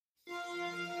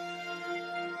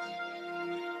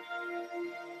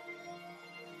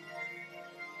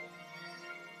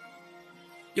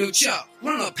Yo, Chuck,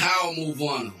 run a power move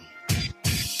on him.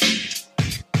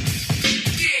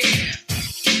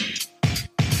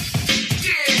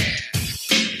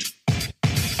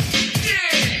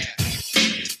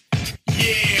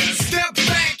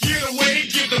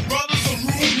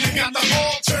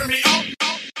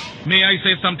 May I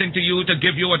say something to you to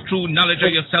give you a true knowledge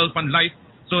of yourself and life,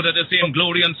 so that the same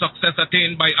glory and success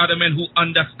attained by other men who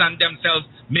understand themselves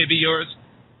may be yours?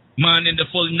 Man in the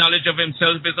full knowledge of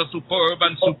himself is a superb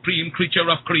and supreme creature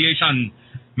of creation.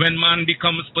 When man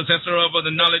becomes possessor of the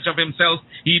knowledge of himself,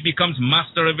 he becomes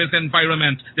master of his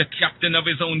environment, the captain of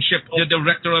his own ship, the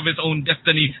director of his own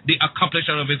destiny, the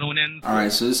accomplisher of his own ends. All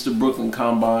right, so this is the Brooklyn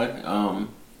Combine.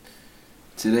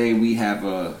 Today we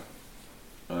have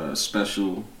two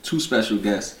special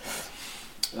guests.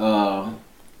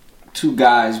 Two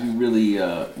guys we've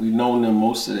known them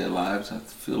most of their lives. I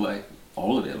feel like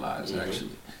all of their lives,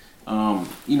 actually.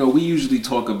 We usually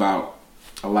talk about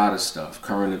a lot of stuff,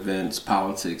 current events,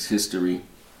 politics, history,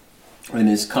 and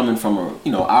it's coming from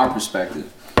our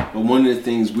perspective. But one of the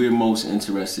things we're most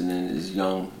interested in is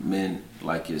young men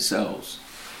like yourselves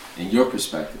and your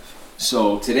perspective.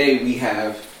 So today we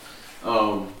have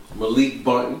Malik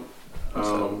Bunton.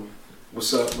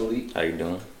 What's up, Malik? How you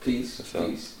doing? Peace. What's up?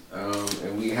 Peace.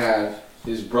 And we have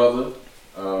his brother,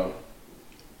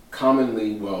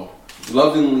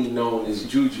 lovingly known as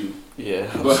Juju.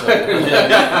 Yeah.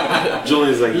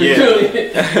 Julian's like,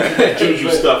 Juju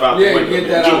stuff out the way. Yeah, get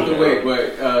that out the way.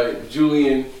 But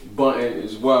Julian Bunton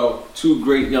as well. Two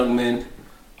great young men.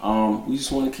 We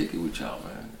just want to kick it with y'all,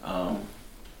 man.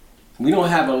 We don't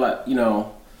have a lot,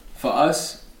 for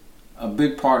us, a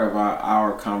big part of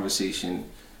our conversation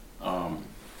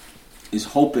is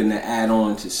hoping to add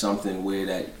on to something where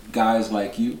that guys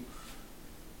like you,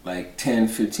 like 10,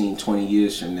 15, 20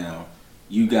 years from now,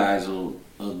 you guys will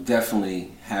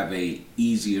definitely have a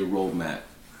easier roadmap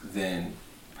than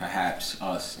perhaps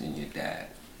us and your dad.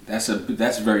 That's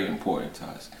very important to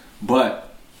us.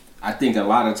 But I think a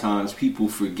lot of times people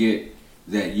forget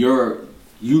that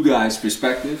you guys'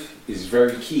 perspective is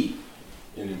very key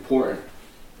and important.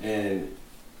 And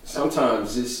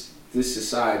sometimes this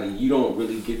society, you don't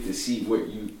really get to see what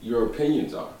your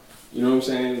opinions are. You know what I'm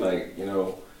saying? Like,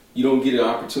 you don't get an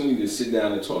opportunity to sit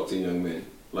down and talk to young men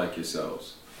like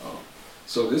yourselves.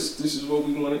 So this is what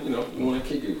we want to, we want to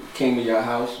kick it. Came to your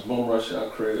house, bum rush our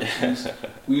crib.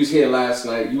 We was here last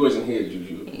night. You wasn't here,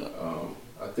 Juju.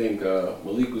 I think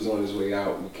Malik was on his way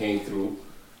out. We came through.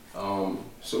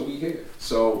 So we here.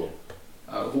 So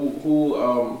y'all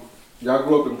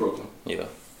grew up in Brooklyn? Yeah.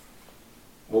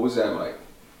 What was that like?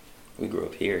 We grew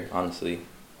up here, honestly.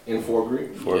 In Fort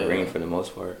Greene? Fort Greene for the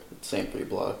most part. Same 3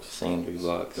 blocks.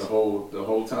 The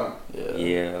whole time?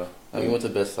 Yeah. We went to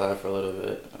Bed-Stuy for a little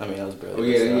bit. I was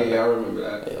barely. Oh yeah, I remember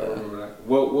that. Yeah. I remember that.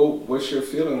 What's your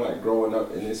feeling like growing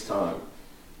up in this time,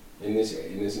 in this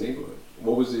neighborhood?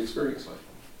 What was the experience like?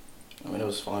 It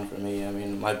was fun for me.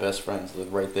 My best friends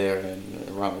lived right there and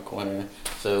around the corner,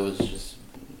 so it was just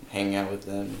hanging out with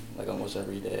them like almost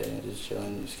every day and just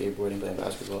chilling, skateboarding, playing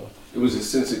basketball. It was a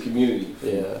sense of community.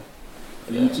 Yeah.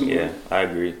 You too? Yeah, I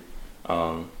agree.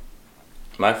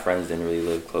 My friends didn't really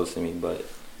live close to me, but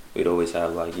we'd always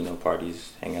have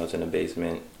parties, hangouts in the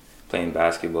basement, playing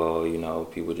basketball.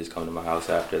 People just come to my house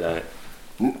after that.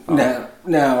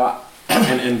 Now,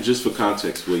 and just for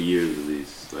context, what years are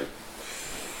these? Like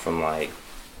from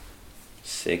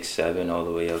 6, 7, all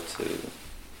the way up to.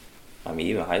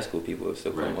 Even high school people would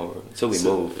still come over until we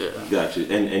moved. Yeah. Gotcha.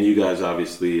 And you guys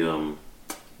obviously,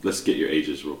 let's get your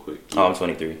ages real quick. Oh, I'm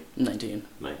 23. 19.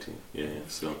 19. Yeah.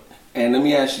 So. And let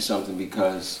me ask you something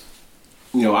because,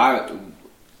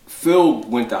 Phil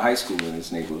went to high school in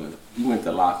this neighborhood. He went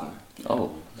to Lockland.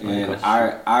 Oh. And my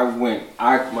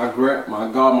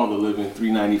godmother lived in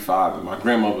 395 and my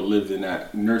grandmother lived in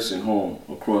that nursing home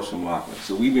across from Lockland.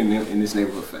 So we've been in this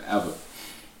neighborhood forever.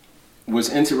 What's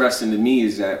interesting to me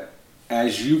is that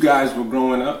as you guys were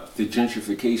growing up, the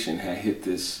gentrification had hit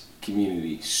this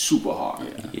community super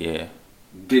hard. Yeah.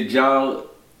 Did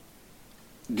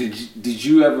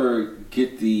you ever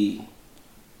get the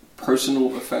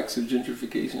personal effects of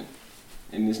gentrification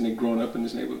in growing up in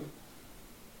this neighborhood?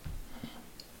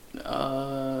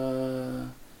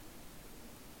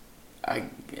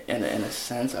 In a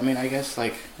sense, I guess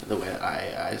the way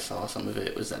I saw some of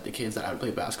it was that the kids that I would play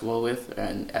basketball with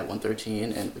and at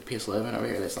 113 and the PS11 over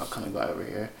here, they stopped coming by over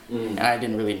here, and I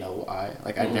didn't really know why.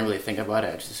 I didn't really think about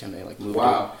it. I just assumed they moved.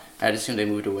 Wow. I just assumed they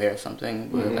moved away or something,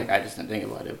 but I just didn't think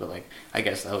about it. But I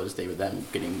guess that was them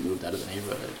getting moved out of the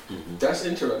neighborhood. That's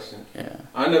interesting. Yeah.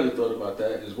 I never thought about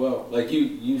that as well.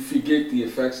 You forget the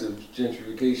effects of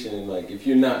gentrification, and if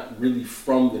you're not really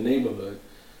from the neighborhood,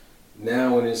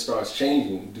 now when it starts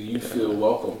changing, do you feel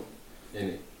welcome in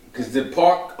it? Because the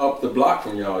park up the block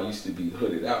from y'all used to be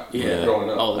hooded out growing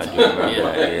up. All the time.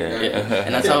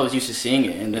 And that's how I was used to seeing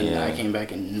it. And then I came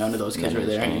back and none of those kids were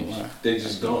there anymore. They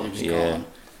just gone. They're just gone.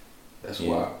 That's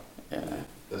wild. Yeah.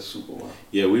 That's super wild.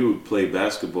 Yeah, we would play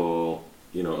basketball,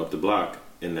 up the block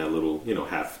in that little,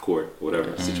 half court,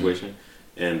 whatever situation.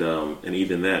 And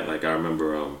even that, like I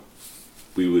remember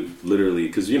we would literally,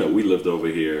 because, we lived over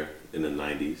here in the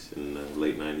 90s, in the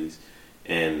late 90s.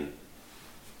 And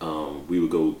we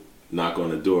would go knock on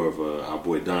the door of our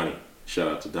boy Donnie. Shout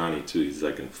out to Donnie too. He's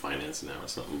like in finance now or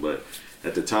something. But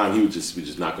at the time, we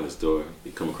just knock on his door.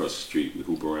 He'd come across the street. We'd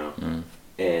hoop around.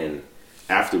 And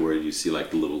afterward, you see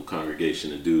like the little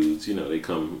congregation of dudes. They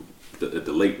come at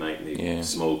the late night and they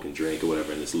smoke and drink or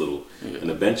whatever in this little in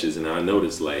the benches. And I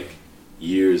noticed like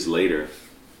years later,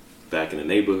 back in the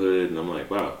neighborhood, and I'm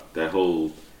like, wow,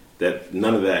 that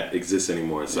none of that exists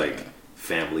anymore. It's like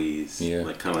families,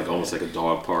 like kind of like almost like a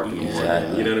dog park in the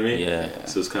morning. You know what I mean? Yeah.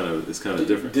 So it's kind of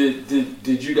different.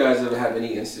 Did you guys ever have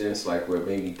any incidents like where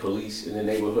maybe police in the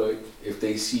neighborhood, if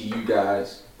they see you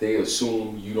guys, they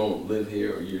assume you don't live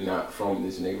here or you're not from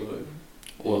this neighborhood?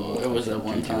 Well, there was that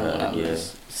one time when I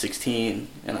was 16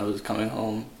 and I was coming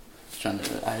home,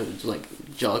 I was like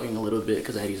jogging a little bit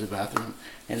because I had to use the bathroom,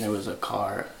 and there was a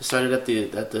car. It started at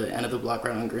the end of the block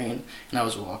right on Green, and I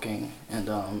was walking,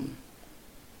 and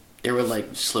they were like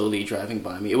slowly driving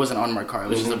by me. It wasn't an unmarked car. It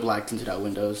was just the black tinted out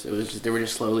windows. They were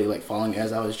just slowly like following me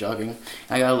as I was jogging. And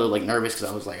I got a little like nervous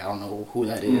because I was like, I don't know who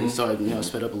that is. So I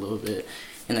sped up a little bit,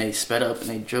 and they sped up and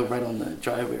they drove right on the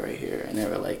driveway right here. And they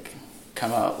were like,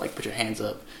 come out, like put your hands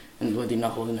up, and they're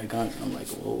not holding their guns. And I'm like,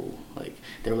 whoa, like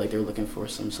they were looking for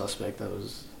some suspect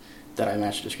that I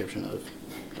matched the description of.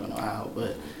 I don't know how,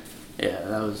 but yeah,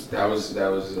 that was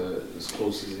as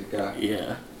close as it got.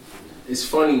 Yeah. It's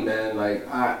funny, man. Like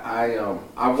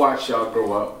I watched y'all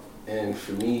grow up, and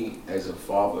for me as a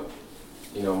father,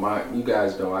 you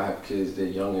guys know I have kids. They're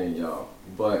younger than y'all,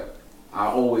 but I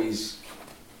always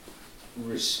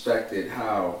respected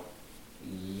how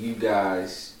you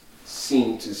guys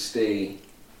seem to stay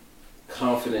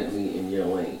confidently in your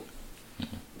lane.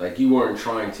 Like you weren't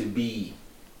trying to be,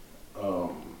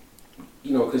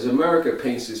 because America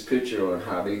paints this picture on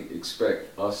how they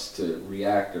expect us to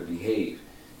react or behave.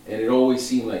 And it always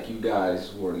seemed like you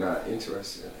guys were not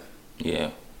interested in that. Yeah.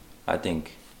 I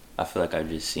feel like I've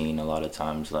just seen a lot of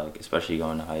times, like, especially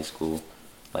going to high school,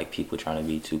 like people trying to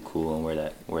be too cool and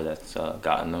where that's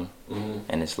gotten them.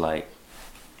 And it's like,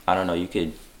 I don't know, you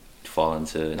could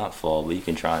not fall, but you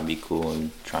can try and be cool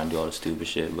and try and do all the stupid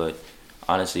shit. But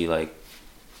honestly, like,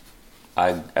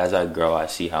 as I grow, I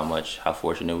see how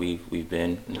fortunate we've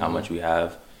been and how much we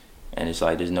have. And it's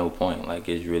like, there's no point. Like,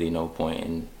 there's really no point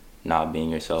in not being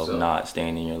yourself, not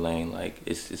staying in your lane. Like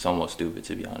it's almost stupid,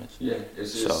 to be honest. Yeah,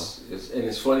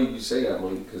 it's funny you say that,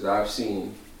 Malik, because I've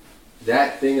seen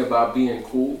that thing about being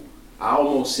cool. I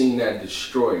almost seen that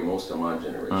destroy most of my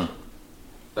generation.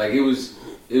 Like it was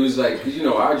like, cause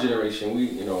our generation,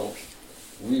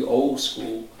 we old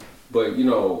school, but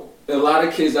a lot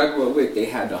of kids I grew up with, they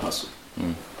had to hustle.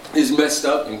 It's messed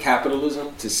up in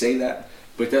capitalism to say that,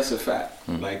 but that's a fact.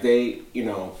 Like they,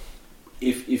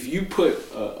 If you put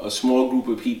a small group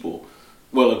of people,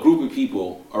 a group of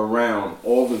people around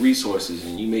all the resources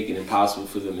and you make it impossible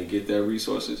for them to get their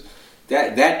resources,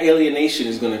 that alienation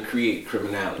is going to create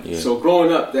criminality. Yeah. So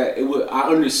growing up, I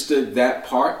understood that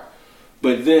part,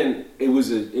 but then it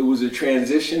was a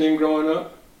transition in growing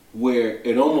up where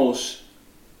it almost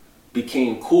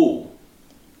became cool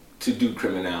to do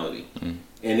criminality.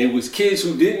 And it was kids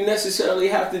who didn't necessarily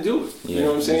have to do it. You know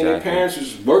what I'm saying? Exactly. Their parents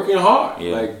was working hard,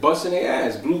 like busting their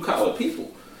ass, blue collar people.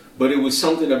 But it was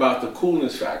something about the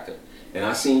coolness factor. And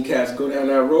I seen cats go down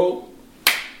that road,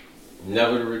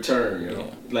 never to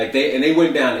return, Like they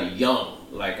went down to young.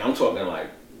 Like I'm talking like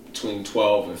between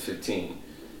 12 and 15.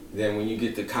 Then when you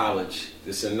get to college,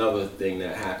 it's another thing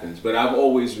that happens. But I've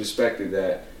always respected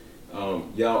that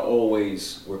y'all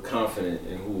always were confident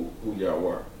in who y'all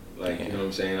were. Like, you know what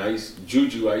I'm saying? I used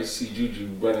to see Juju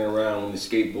running around on the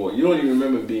skateboard. You don't even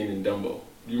remember being in Dumbo.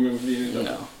 You remember being in Dumbo?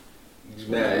 No. He's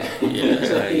mad.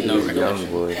 No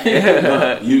young boy.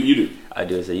 You do. I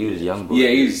do. So you was a young boy. Yeah,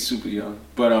 he's super young.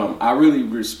 But I really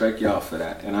respect y'all for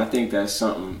that. And I think that's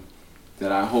something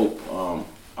that I hope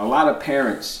a lot of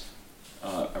parents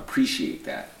appreciate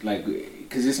that. Like,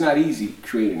 because it's not easy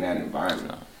creating that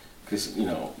environment. Because,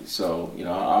 I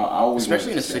always...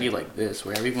 Especially in a city like this,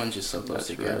 where everyone's just so close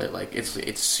together. Right. Like,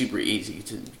 it's super easy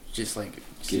to just, like,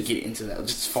 get into that.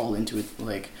 Just fall into it.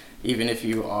 Like, even if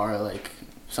you are, like,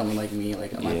 someone like me,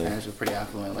 like, my parents were pretty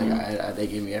affluent. Like, they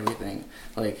gave me everything.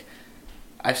 Like,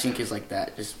 I've seen kids like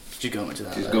that just go into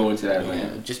that. Just go into that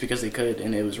lane. Just because they could,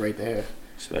 and it was right there.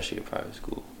 Especially a private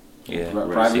school. Yeah.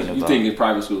 Private. You think in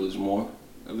private school is more?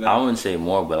 I wouldn't say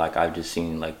more, but like I've just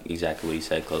seen like exactly what you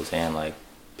said, close hand. Like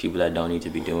people that don't need to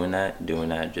be doing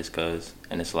that just cause,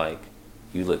 and it's like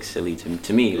you look silly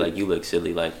to me. Like you look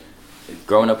silly. Like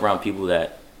growing up around people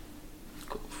that,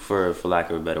 for lack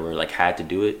of a better word, like had to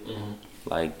do it. Mm-hmm.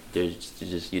 Like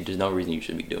there's no reason you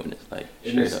should be doing this. Like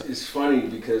it's funny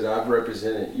because I've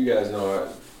represented. You guys know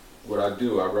what I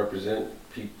do. I represent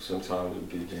people sometimes who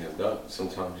get jammed up.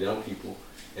 Sometimes young people,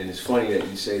 and it's funny that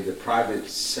you say the private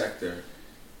sector.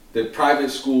 The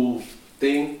private school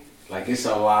thing, like it's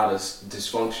a lot of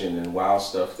dysfunction and wild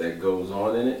stuff that goes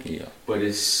on in it. Yeah. But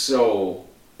it's so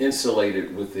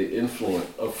insulated with the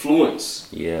affluence.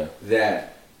 Yeah.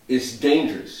 That it's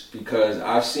dangerous because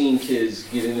I've seen kids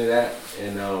get into that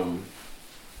and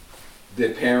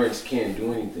their parents can't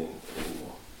do anything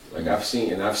anymore. Like I've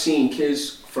seen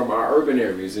kids from our urban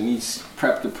areas in these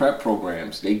prep to prep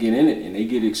programs. They get in it and they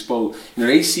get exposed. You know,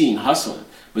 they seen hustling.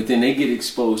 But then they get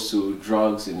exposed to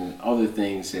drugs and other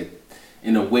things that,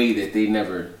 in a way that they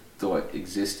never thought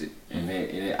existed. And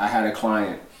I had a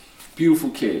client, beautiful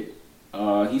kid.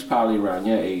 He's probably around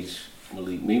your age,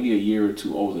 Malik, maybe a year or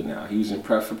two older now. He was in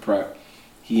prep for prep.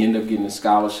 He ended up getting a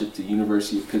scholarship to the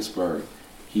University of Pittsburgh.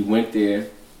 He went there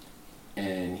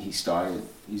and he's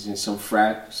in some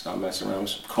frat, started messing around with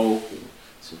some coke and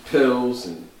some pills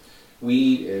and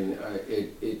weed, and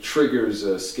it triggers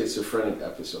a schizophrenic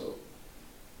episode.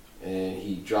 And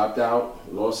he dropped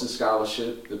out, lost his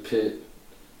scholarship, the Pitt,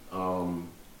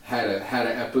 had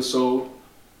an episode,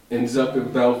 ends up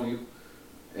in Bellevue,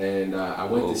 and I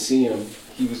went to see him.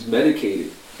 He was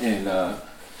medicated, and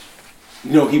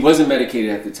he wasn't medicated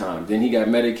at the time. Then he got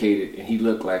medicated, and he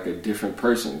looked like a different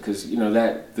person because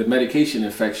that the medication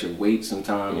affects your weight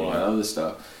sometimes or other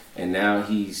stuff. And now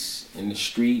he's in the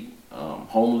street,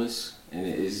 homeless. And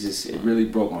it really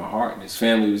broke my heart. And his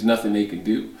family was nothing they could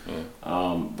do.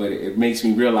 But it makes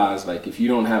me realize, like, if you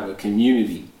don't have a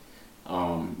community,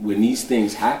 when these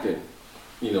things happen,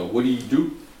 what do you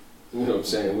do? You know what I'm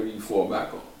saying? What do you fall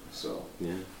back on? So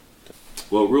yeah.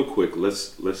 Well, real quick,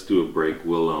 let's do a break.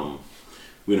 We're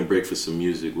gonna break for some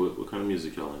music. What kind of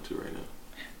music y'all into right now?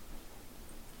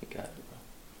 You got it,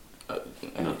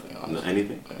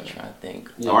 Anything? I'm trying to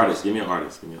think. Yeah. Artist. Give me an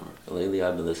artist. Lately,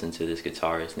 I've been listening to this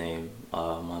guitarist named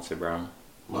Monster Brown.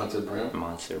 Monster Brown?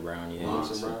 Monster Brown, yeah.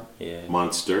 Monster Brown? Yeah.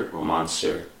 Monster or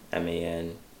Monster?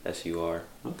 MANSUR.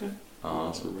 Okay.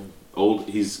 Monster Brown. Old?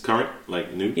 He's current?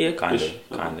 Like new? Yeah,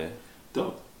 kinda.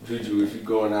 Dope. Juju, if you're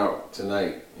going out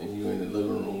tonight and you're in the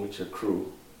living room with your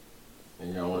crew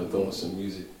and y'all want to throw on some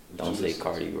music, don't say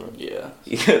Cardi, bro. Yeah.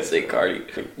 You can't say Cardi.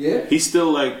 Yeah. He's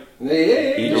still like...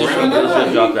 Yeah. He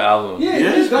just dropped the album. Yeah, he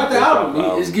just dropped the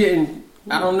album. It's getting...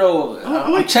 I don't know.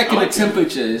 I'm checking the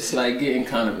temperature. It's like getting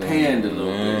kind of panned a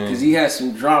little bit because he has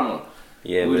some drama.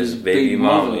 Yeah, with his baby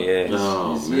mama. Yeah.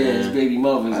 His baby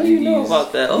mother. How do you know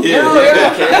about that? Okay.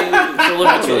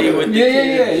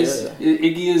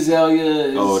 Iggy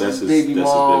Azalea. That's his baby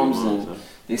moms. And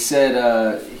they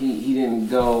said he didn't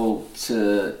go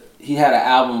to. He had an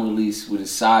album release with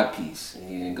his side piece, and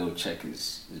he didn't go check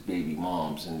his baby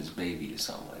moms and his baby or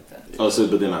something like that. Oh, so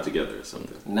but they're not together or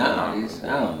something? Nah, I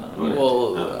don't know.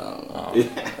 Well,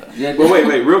 but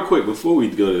wait, real quick before we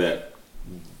go to that,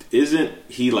 isn't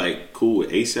he like cool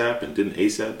with ASAP? And didn't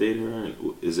ASAP date her? And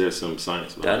is there some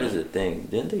science behind that? That is a thing,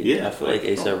 didn't they? Yeah, I feel like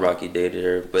ASAP Rocky dated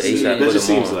her, but ASAP that just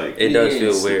seems like it does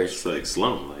feel weird. It's like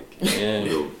slum, like I don't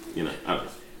know.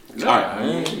 All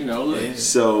right,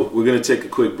 So we're gonna take a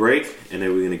quick break, and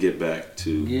then we're gonna get back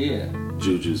to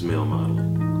Juju's male model.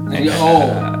 We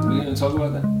gonna talk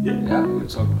about that? Yeah, we're gonna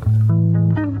talk about that.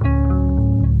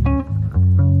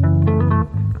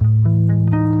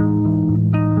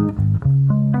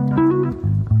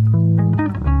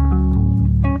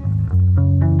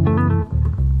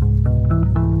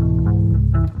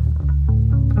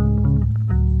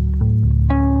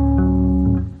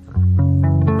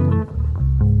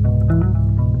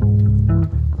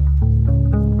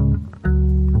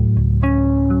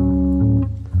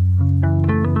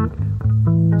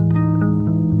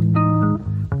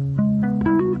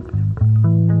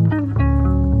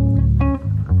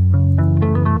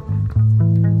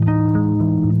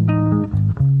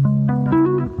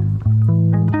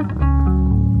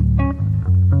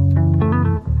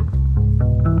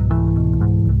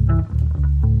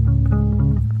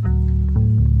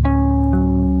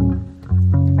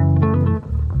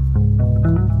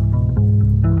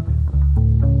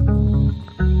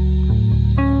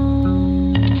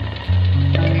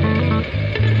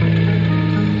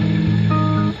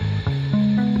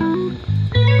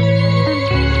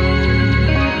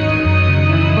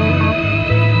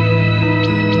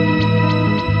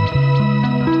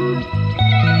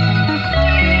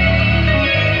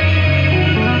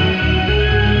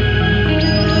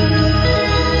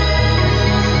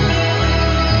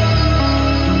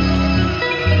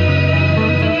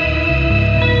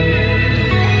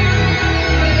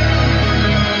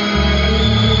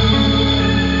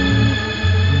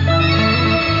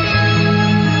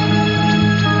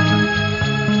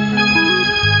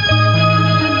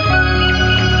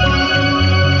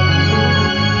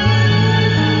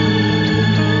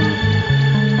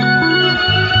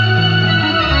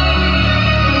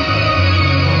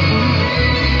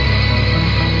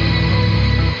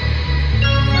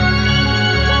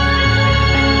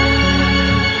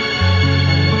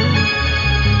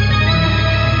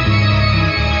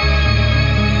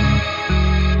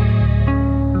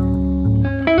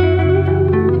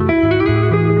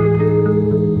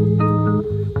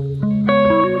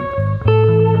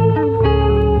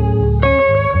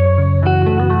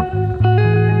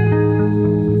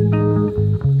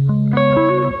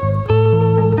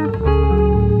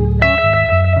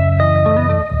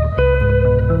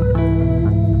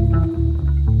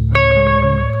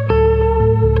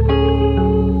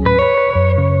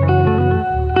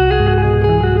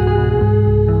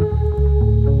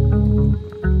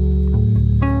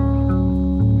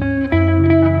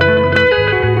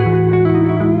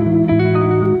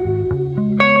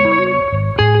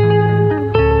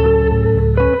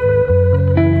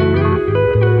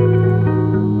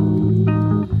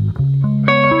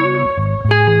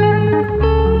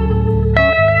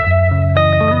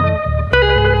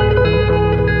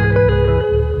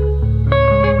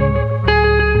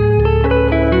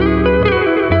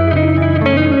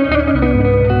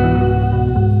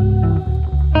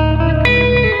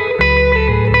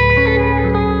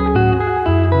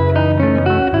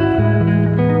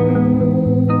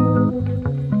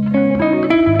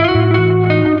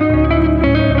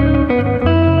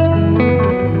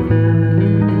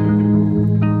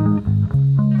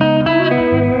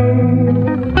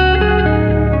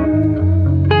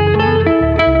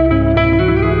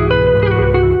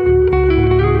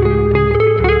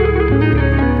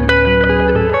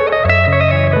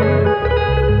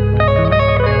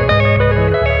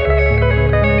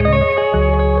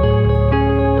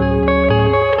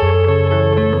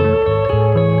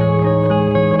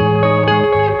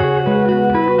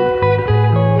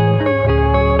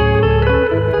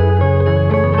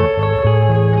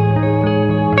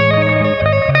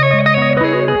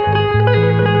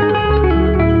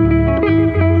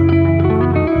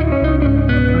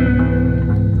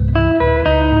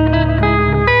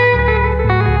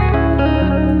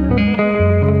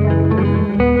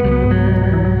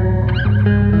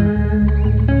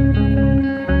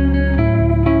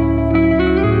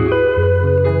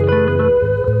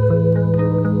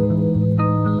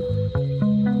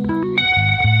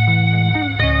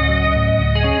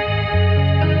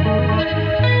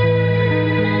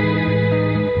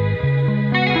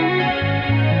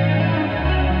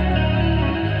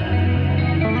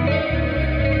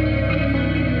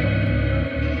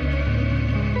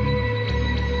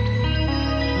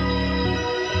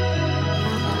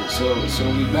 So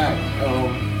we back.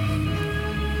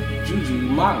 Juju, you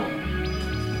model.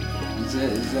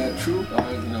 Is that true?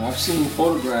 I've seen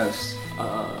photographs.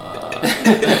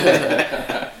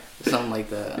 Something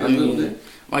like that. Yeah, I a little mean, bit.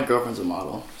 my girlfriend's a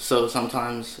model, so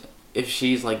sometimes if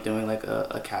she's like doing like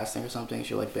a casting or something,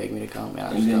 she'll like beg me to come, and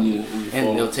I just then come. you And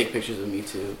follow. they'll take pictures of me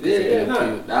too. 'cause Yeah, they yeah, think I'm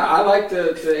no. cute. I like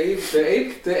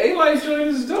the A-Life joint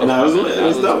is dope. No, it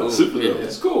was That dope. was Super cool. dope.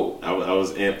 It's cool. I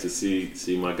was amped to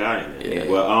see my guy in there.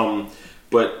 Yeah. Well,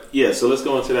 but yeah. So let's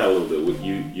go into that a little bit. With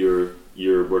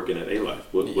you're working at A-Life.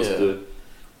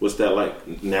 What's that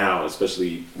like now,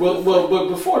 especially? Well, but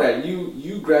before that,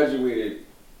 you graduated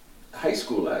high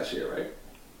school last year, right?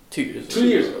 2 years. 2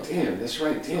 years ago. Damn, that's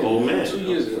right. Damn, Oh, man. 2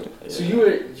 years ago. Yeah. So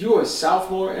you are a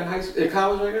sophomore in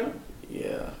college right now?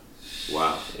 Yeah.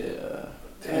 Wow, Yeah.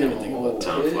 I Damn, didn't even think about that.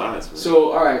 time flies, man.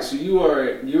 So all right, so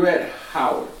you're at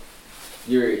Howard.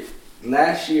 You're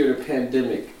last year the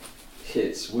pandemic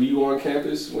hits. Were you on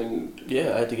campus when?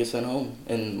 Yeah, I had to get sent home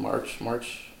in March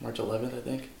 11th, I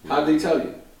think. How'd they tell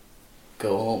you?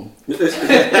 Go home.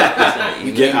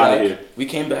 Get out of here. We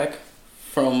came back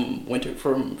from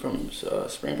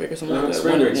spring break or something like that.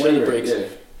 Spring break, Winter breaks. yeah.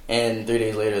 And 3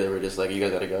 days later, they were just like, "You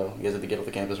guys gotta go. You guys have to get off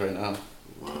the campus right now."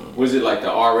 Was it like the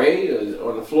RA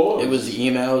on the floor? It was the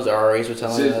emails. The RAs were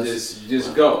telling us.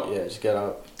 Just go. Yeah, just get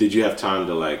out. Did you have time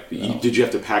to like? No. Did you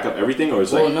have to pack up everything, or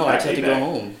was Well, like? no, I pack had to it go back?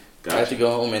 home. Gotcha. I had to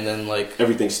go home, and then like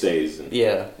Everything stays. And,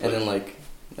 yeah, and then like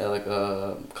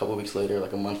a couple weeks later,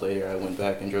 like a month later, I went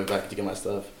back and drove back to get my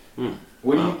stuff.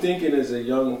 What are you thinking as a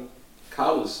young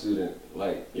college student?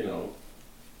 Like,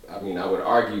 I mean, I would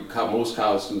argue most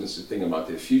college students are thinking about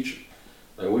their future.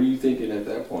 Like, what are you thinking at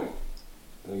that point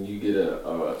when you get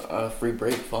a Free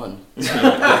break, fun.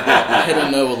 I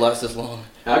didn't know it would last this long.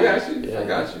 I got you. Yeah. I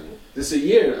got you. This a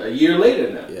year later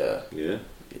now. Yeah, yeah.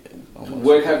 almost.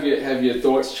 What have your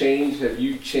thoughts changed? Have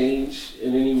you changed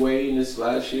in any way in this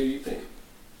last year? You think?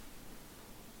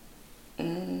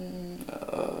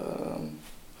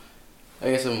 I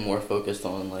guess I'm more focused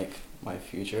on like my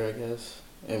future, I guess,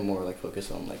 and more like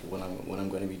focused on like what I'm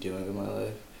going to be doing with my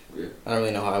life. Yeah. I don't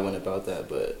really know how I went about that,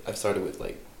 but I've started with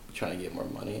like trying to get more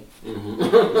money, Mm-hmm.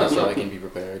 just so I can be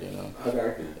prepared. I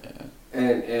got you. Yeah.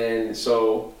 And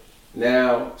so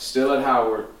now still at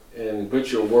Howard,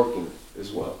 but you're working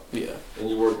as well. Yeah. And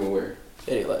you're working where?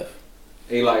 A-Life.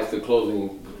 A-Life, the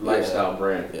clothing lifestyle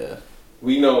brand. Yeah.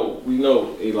 We know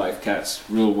A-Life cats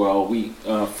real well.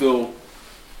 Phil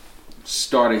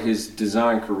started his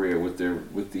design career with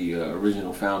the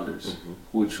original founders,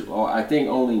 which I think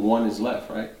only one is left,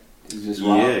 right? It's just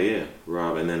Rob. Yeah,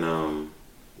 Rob, and then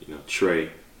Trey.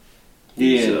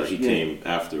 He came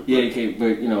after. Yeah, he came,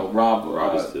 but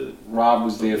Rob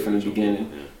was there from the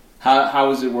beginning. Yeah. How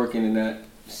was it working in that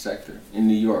sector in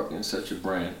New York in such a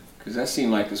brand? Because that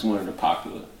seemed like it's one of the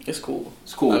popular. It's cool.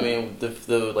 It's cool. I mean,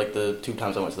 the 2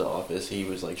 times I went to the office, he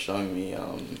was like showing me,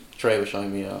 Trey was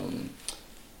showing me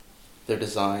their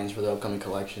designs for the upcoming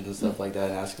collections and stuff like that,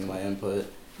 and asking my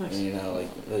input. Nice. And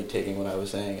like taking what I was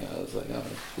saying, and I was like, oh,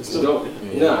 It's dope.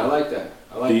 Yeah, I like that.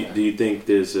 Do you think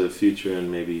there's a future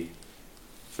in maybe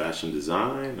fashion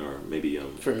design or maybe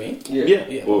for me, Yeah.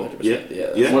 yeah, Well, 100%.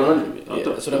 yeah. Yeah, 100. Oh, yeah,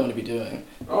 dope, that's what I want to be doing.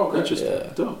 Oh, okay. interesting.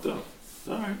 Yeah. Dope.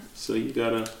 All right. So you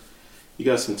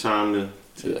got some time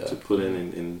to put in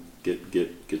and get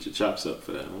your chops up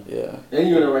for that, huh? Yeah. And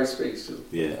you're in the right space too.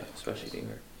 Yeah. Especially being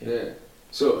here. Yeah.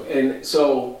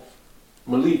 So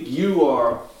Malik, you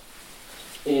are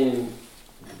in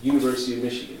University of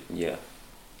Michigan. Yeah.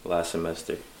 Last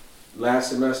semester. Last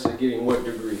semester, getting what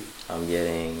degree?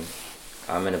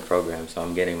 I'm in a program, so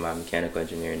I'm getting my mechanical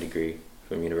engineering degree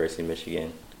from University of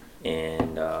Michigan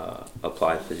and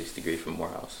applied physics degree from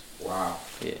Morehouse. Wow.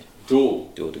 Yeah.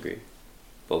 Dual. Dual degree.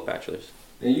 Both bachelors.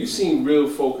 And you seem real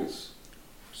focused.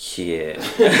 Yeah.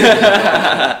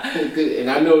 And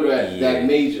I know that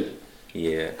major.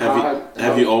 Yeah.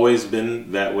 Have you always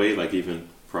been that way, like even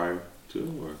prior to,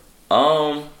 or?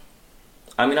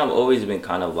 I mean, I've always been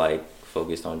kind of like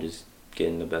focused on just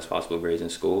getting the best possible grades in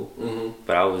school,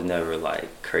 but I was never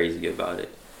like crazy about it.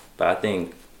 But I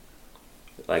think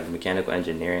like mechanical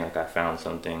engineering, like I found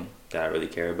something that I really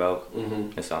care about,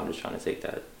 and so I'm just trying to take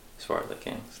that as far as I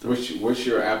can. What's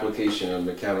your application of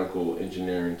mechanical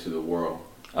engineering to the world?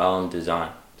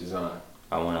 Design. Design.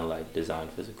 I want to like design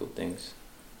physical things.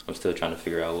 I'm still trying to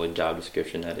figure out what job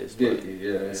description that is. Yeah, But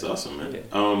It's awesome, man.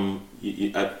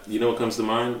 Yeah. You know what comes to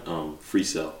mind?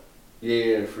 FreeCell.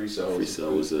 Yeah, FreeCell.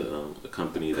 FreeCell was a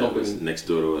company that was next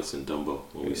door to us in Dumbo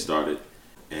when we started,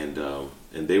 and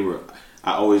they were.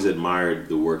 I always admired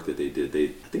the work that they did.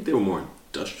 I think they were more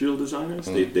industrial designers.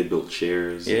 They built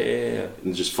chairs. Yeah.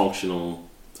 And just functional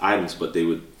items, but they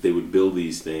would build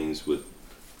these things with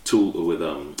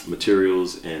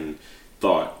materials and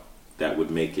thought that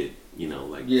would make it,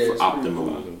 like for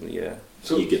optimum. Yeah.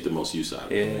 So you get the most use out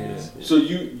of it. Yeah. So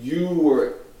you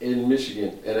were in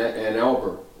Michigan and Ann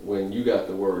Arbor when you got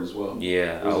the word as well.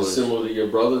 Yeah. Was it similar to your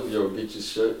brother? Yo, get your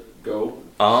shit, go.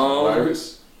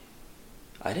 Virus.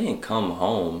 I didn't come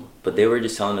home, but they were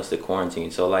just telling us to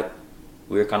quarantine. So like,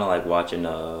 we were kind of like watching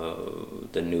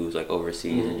the news like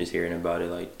overseas and just hearing about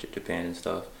it, like Japan and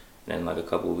stuff. And then like a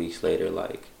couple of weeks later,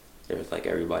 like there was like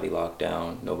everybody locked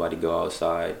down, nobody go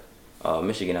outside.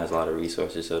 Michigan has a lot of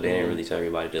resources, so they didn't really tell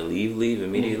everybody to leave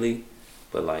immediately.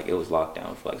 But like it was locked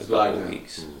down for like a couple of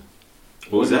weeks.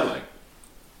 What was that like?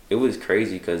 It was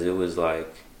crazy because it was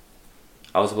like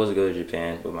I was supposed to go to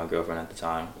Japan with my girlfriend at the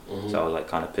time, so I was like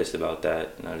kind of pissed about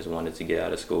that, and I just wanted to get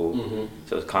out of school.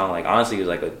 So it was kind of like, honestly, it was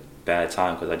like a bad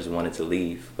time because I just wanted to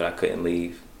leave, but I couldn't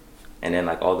leave. And then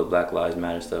like all the Black Lives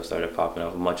Matter stuff started popping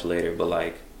up much later, but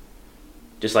like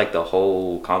just like the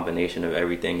whole combination of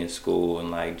everything in school and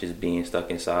like just being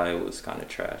stuck inside was kind of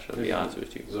trash. I'll be honest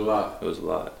with you. It was a lot. It was a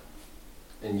lot.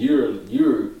 And you're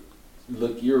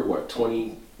what,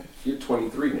 20? You're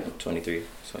 23 now. 23,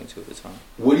 22 at the time.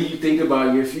 What do you think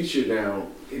about your future now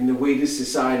in the way this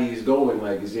society is going?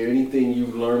 Like, is there anything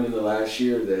you've learned in the last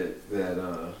year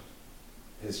that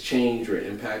has changed or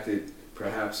impacted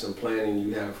perhaps some planning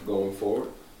you have going forward?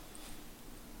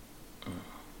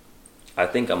 I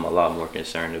think I'm a lot more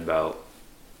concerned about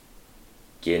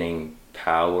getting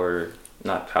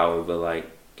not power, but like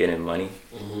getting money,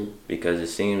 because it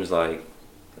seems like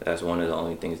that's one of the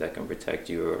only things that can protect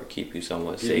you or keep you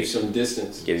somewhat safe. Give you some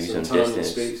distance. Give you some time distance.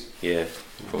 And space. Yeah,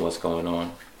 from what's going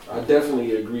on. I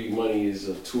definitely agree. Money is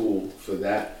a tool for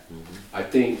that. I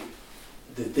think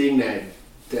the thing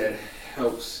that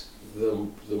helps the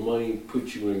money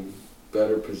put you in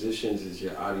better positions is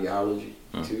your ideology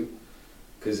too,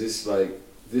 because it's like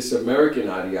this American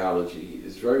ideology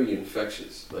is very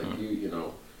infectious. Like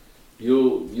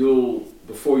you'll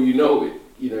before you know it,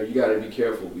 you got to be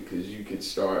careful because you can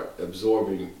start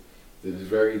absorbing the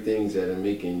very things that are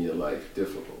making your life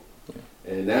difficult.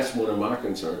 And that's one of my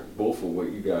concerns, both of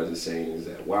what you guys are saying, is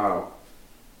that, wow,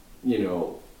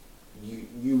 you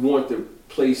want the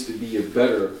place to be a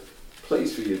better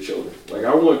place for your children. Like,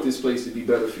 I want this place to be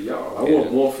better for y'all. I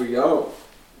want more for y'all,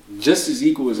 just as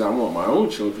equal as I want my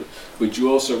own children. But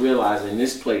you also realize in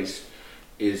this place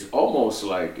is almost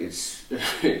like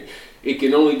it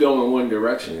can only go in one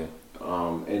direction.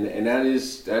 And that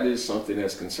is something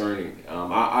that's concerning.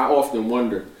 I often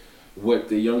wonder what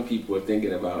the young people are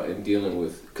thinking about and dealing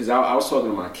with. Because I was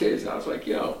talking to my kids. I was like,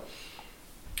 yo,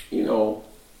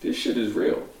 this shit is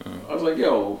real. I was like,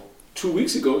 yo, 2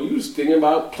 weeks ago, you was thinking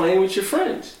about playing with your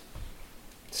friends.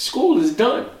 School is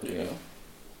done.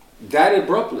 That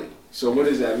abruptly. So what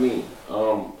does that mean?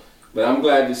 But I'm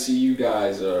glad to see you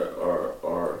guys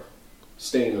are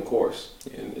staying the course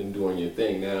and doing your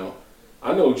thing. Now,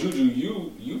 I know,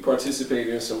 Juju, you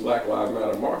participated in some Black Lives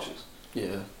Matter marches.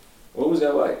 Yeah. What was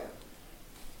that like?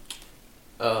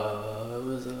 It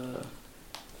was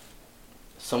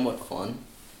somewhat fun.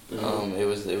 It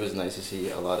was nice to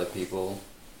see a lot of people.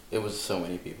 It was so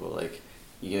many people. Like,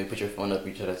 you put your phone up,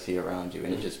 you try to see around you,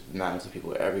 and it just mountains of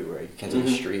people everywhere. You can't see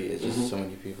the street. It's just so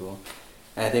many people.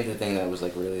 And I think the thing that was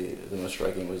like really the most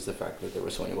striking was the fact that there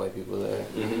were so many white people there.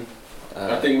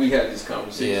 I think we had this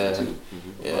conversation too.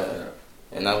 Yeah.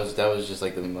 And that was just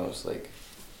like the most, like,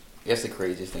 I guess the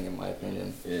craziest thing in my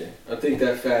opinion. Yeah, I think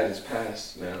that fad is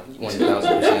past now.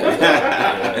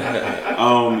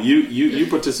 1000%. You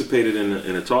participated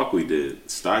in a talk we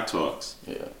did, Stock Talks.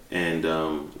 Yeah. And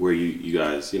where you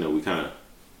guys, we kind of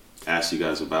asked you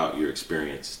guys about your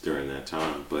experience during that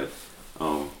time. But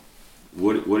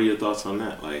what are your thoughts on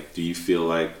that? Like, do you feel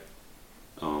like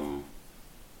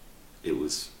it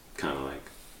was kind of like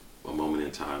a moment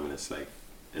in time and it's like,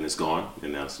 and it's gone,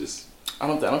 and now it's just... I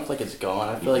don't feel like it's gone.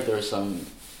 I feel like there were some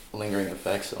lingering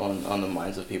effects on the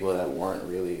minds of people that weren't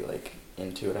really like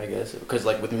into it, I guess. Because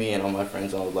like with me and all my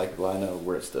friends and all the black people I know,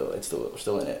 we're still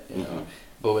in it, you know.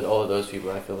 But with all of those people,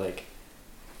 I feel like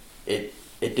it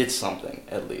did something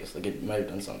at least. Like it might have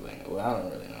done something. Well, I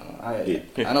don't really know. I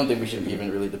don't think we should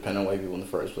even really depend on white people in the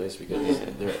first place because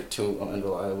they're too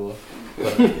unreliable.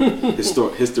 But,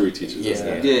 history teaches us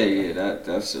that. Yeah.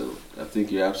 That's I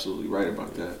think you're absolutely right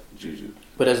about that, Juju.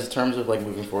 But as in terms of like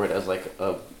moving forward as like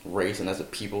a race and as a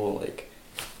people, like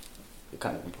it's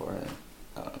kind of important.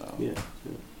 I don't know. Yeah.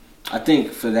 I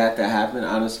think for that to happen,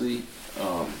 honestly,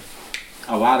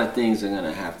 a lot of things are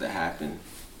gonna have to happen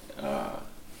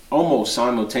almost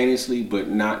simultaneously, but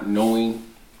not knowing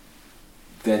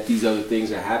that these other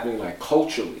things are happening, like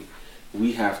culturally.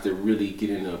 we have to really get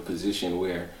in a position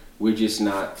where we're just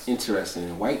not interested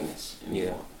in whiteness anymore.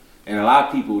 Yeah. And a lot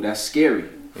of people, that's scary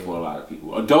for a lot of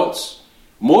people. Adults,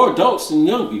 more adults than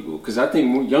young people, because I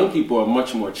think young people are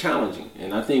much more challenging.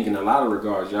 And I think in a lot of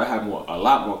regards, y'all have a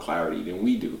lot more clarity than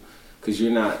we do, because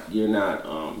you're not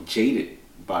jaded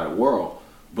by the world.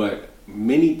 But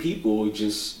many people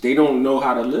they don't know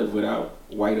how to live without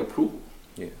white approval.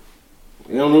 Yeah.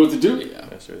 They don't know what to do. Yeah.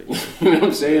 That's really You know what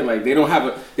I'm saying? Like they don't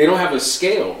have a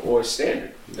scale or a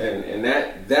standard, and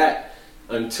that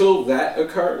until that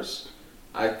occurs,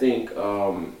 I think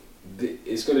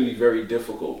it's going to be very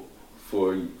difficult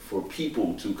for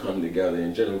people to come together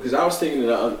in general. Because I was thinking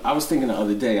the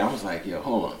other day, I was like, yo,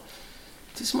 hold on,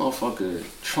 this motherfucker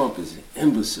Trump is an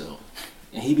imbecile,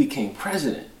 and he became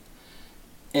president,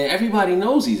 and everybody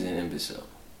knows he's an imbecile,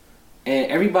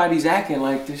 and everybody's acting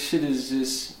like this shit is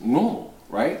just normal,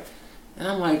 right? And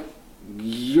I'm like,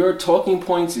 your talking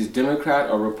points is Democrat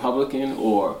or Republican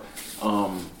or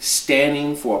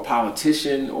standing for a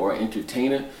politician or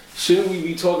entertainer. Shouldn't we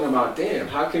be talking about, damn,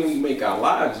 how can we make our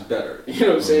lives better? You know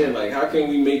what I'm saying? Like, how can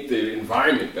we make the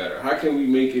environment better? How can we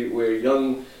make it where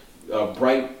young,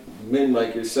 bright men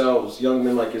like yourselves, young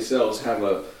men like yourselves, have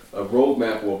a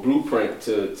roadmap or a blueprint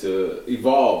to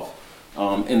evolve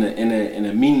in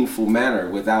a meaningful manner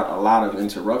without a lot of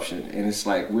interruption? And it's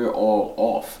like we're all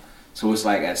off. So it's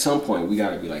like at some point we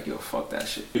gotta be like, yo, fuck that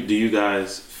shit. Do you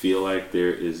guys feel like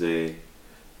there is there's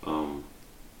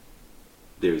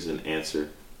an answer?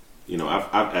 You know,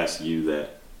 I've asked you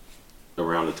that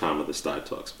around the time of the Sty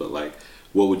Talks, but like,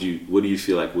 what do you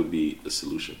feel like would be a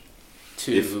solution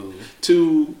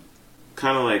to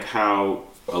kind of like how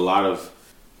a lot of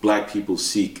black people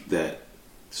seek that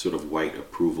sort of white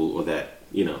approval, or that,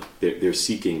 you know, they're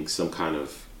seeking some kind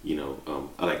of, you know,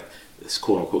 like this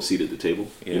quote unquote seat at the table.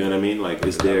 Yeah. You know what I mean? Like,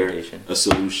 is there a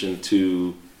solution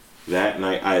to that? And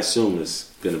I assume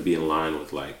it's going to be in line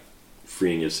with like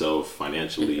freeing yourself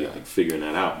financially, like figuring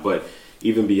that out. But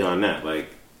even beyond that, like,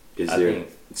 is there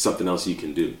something else you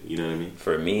can do? You know what I mean?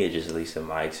 For me, it's just, at least in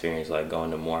my experience, like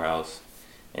going to Morehouse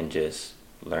and just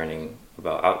learning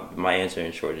about, my answer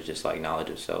in short is just like knowledge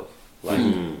of self, like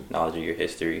knowledge of your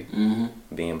history,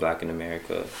 being black in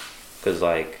America. Because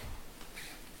like,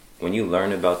 when you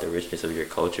learn about the richness of your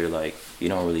culture, like, you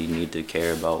don't really need to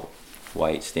care about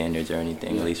white standards or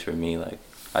anything. At least for me, like,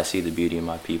 I see the beauty in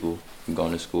my people. I'm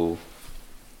going to school.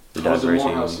 The How was the diversity.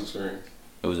 Morehouse experience?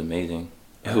 It was amazing.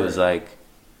 It was like,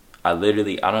 I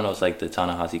don't know, it's like the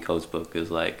Ta-Nehisi Coates book. It was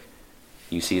like,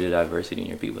 you see the diversity in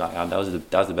your people. Like, that was the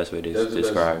best way to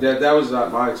describe. That was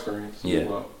my experience. Yeah.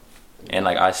 Well. And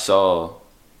like, I saw,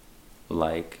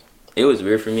 like, it was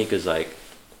weird for me because like,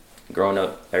 growing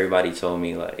up, everybody told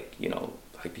me like, you know,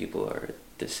 black people are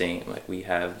the same. Like, we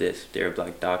have this, they're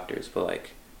black doctors, but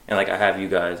like, and like, I have you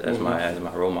guys as my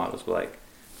role models. But like,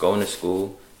 going to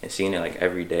school and seeing it like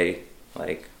every day,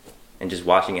 like, and just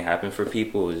watching it happen for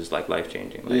people is just like life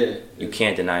changing. Like, you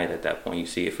can't deny it at that point. You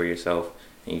see it for yourself,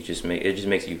 and it just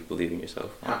makes you believe in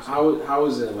yourself. How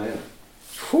was it in Atlanta?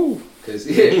 Whew. Because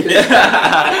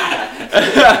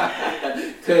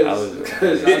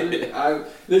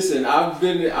listen, I've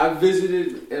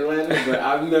visited Atlanta, but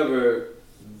I've never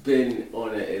been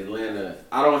on an Atlanta.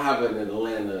 I don't have an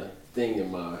Atlanta thing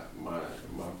in my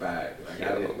bag. Like,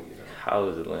 I didn't, you know. How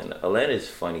is Atlanta? Atlanta is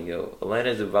funny, yo. Atlanta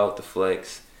is about the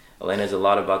flex. Atlanta is a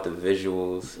lot about the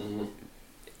visuals.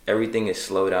 Everything is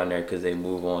slow down there because they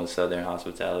move on Southern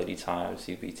hospitality time,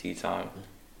 CPT time.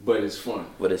 But it's fun.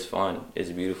 It's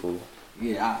beautiful.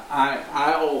 Yeah,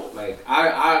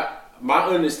 my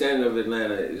understanding of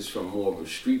Atlanta is from more of a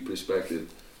street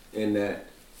perspective, in that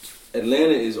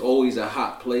Atlanta is always a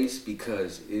hot place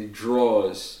because it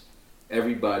draws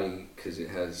everybody, because it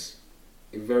has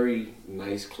a very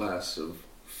nice class of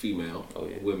female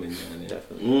women down there.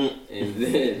 Definitely. And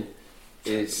then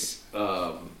it's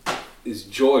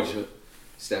Georgia.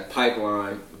 It's that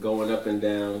pipeline going up and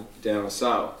down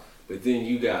south. But then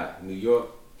you got New York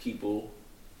people,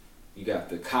 you got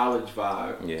the college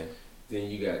vibe. Yeah. Then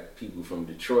you got people from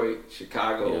Detroit,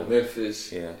 Chicago,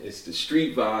 Memphis. Yeah. It's the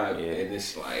street vibe, and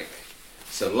it's like,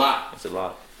 it's a lot. It's a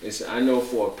lot. I know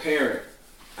for a parent,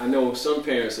 I know some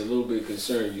parents are a little bit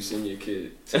concerned you send your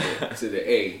kid to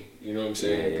the A. You know what I'm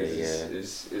saying?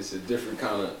 Because it's a different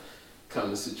kind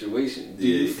of situation.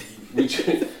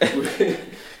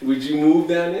 Would you move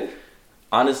down there?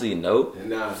 Honestly, no.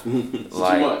 Nah, it's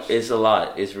like, too much. It's a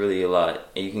lot. It's really a lot,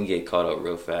 and you can get caught up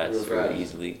real fast, real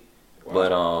easily.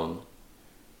 Wow.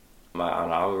 But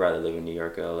I would rather live in New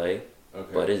York or LA. Okay.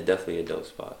 But it's definitely a dope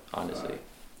spot, honestly.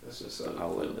 That's just something. I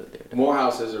would live there.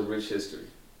 Morehouse has a rich history.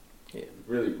 Yeah.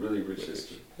 Really, really rich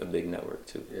history. A big network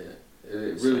too. Yeah.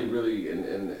 It really,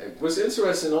 and what's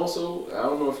interesting also, I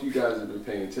don't know if you guys have been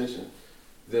paying attention,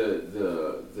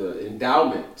 the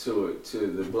endowment to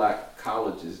the black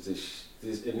colleges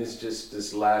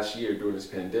this last year during this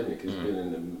pandemic has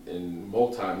been in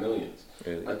multi-millions.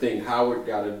 Really? I think Howard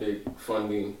got a big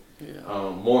funding. Yeah.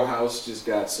 Morehouse just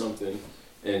got something,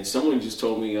 and someone just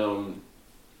told me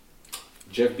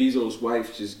Jeff Bezos'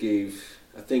 wife just gave,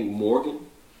 I think, Morgan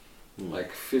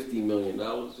like $50 million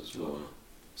as well.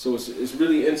 So it's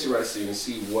really interesting to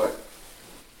see what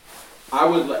I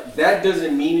would like. That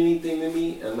doesn't mean anything to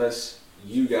me unless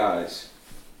you guys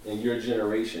in your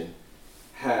generation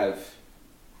have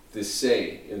the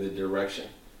say in the direction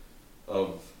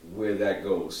of where that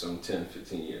goes some 10,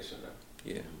 15 years from now.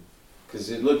 Yeah. Because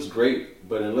it looks great,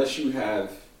 but unless you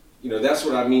have, that's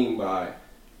what I mean by,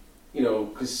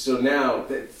 because so now,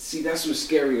 that's what's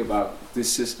scary about this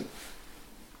system.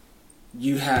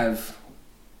 You have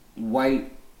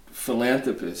white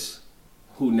philanthropists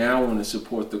who now want to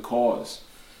support the cause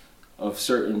of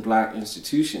certain black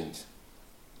institutions.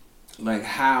 Like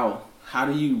how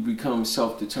do you become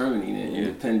self-determining and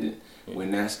independent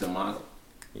when that's the model?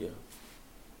 Yeah.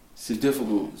 It's a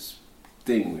difficult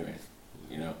thing we're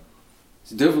in,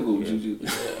 It's difficult, Juju.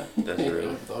 Yeah, That's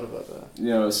real. I thought about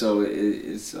that. So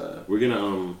it's We're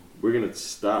gonna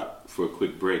stop for a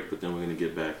quick break, but then we're gonna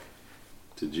get back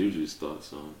to Juju's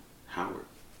thoughts on Howard,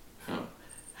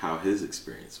 how his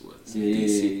experience was.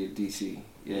 DC.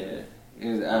 Yeah.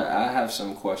 I have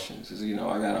some questions. 'Cause, I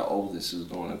got an oldest who's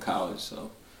going to college, so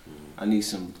I need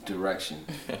some direction.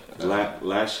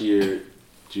 Last year,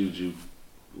 Juju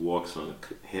walks on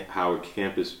Howard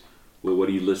campus. Well, what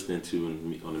are you listening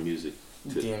to on the music?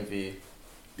 DMV.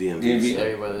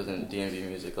 DMV. Rather than DMV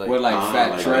music. Like, What, like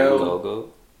Fat Trail?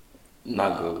 Go-Go?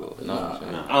 Not Go-Go. No.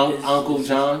 Uncle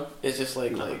John? It's just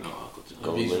like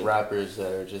these rappers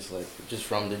that are just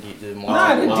from the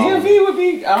Nah, the DMV would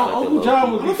be, Uncle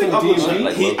John would be from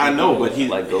DMV. I know, but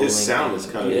his sound is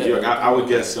kind of, I would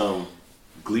guess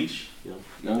Gleesh.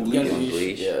 Young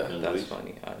Gleesh. Yeah, Yeah. that's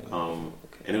funny.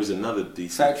 And it was another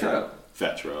DC.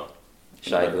 Fat Trail.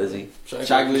 Shy Glizzy.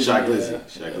 Shy Glizzy.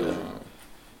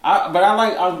 But I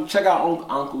like, check out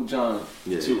Uncle John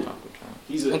too.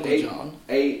 He's a Anklhle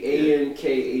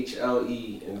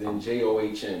and then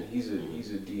JOHN. He's a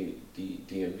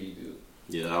DMV dude.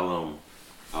 Yeah,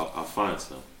 I'll find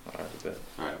some. All right, good.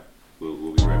 All right,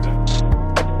 we'll be right back.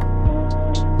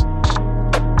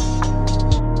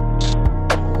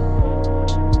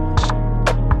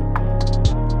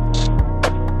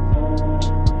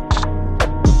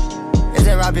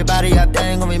 Wrap your body up, they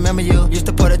ain't gon' remember you. Used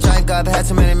to pour the drink up, had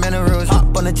too many minerals.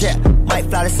 Hop on the jet, might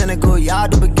fly to Senegal, y'all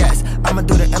do baguettes. I'ma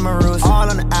do the Emeralds, all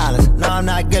on the islands. No, I'm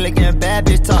not Gilligan, bad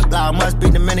bitch talk loud, must be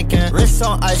Dominican. Wrist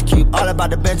on Ice Cube, all about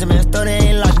the Benjamins. Though they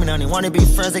ain't like me, don't even wanna be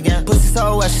friends again. Pussy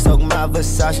so wet, she soaked my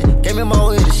Versace. Gave me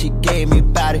more hitters, she gave me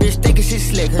body. Bitch thinking she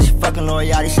slick, cause she fucking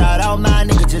loyalty. Shout out my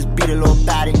nigga, just beat a little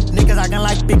body. Niggas acting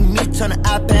like big meat on the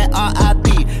iPad, R.I.P.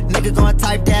 Nigga gon'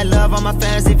 type that love on my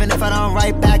fans, even if I don't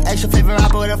write back. Extra favorite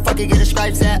rapper, where the fuck you get the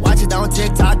stripes at? Watch it on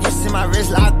TikTok, you see my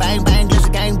wrist lock. Bang, bang,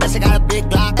 glitz gang, bitch, I got a big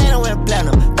Glock. And I went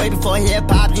platinum, way before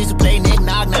hip-hop. Used to play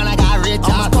knick-knock, now I got rich.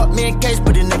 Almost caught me in case,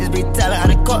 but the niggas be telling. I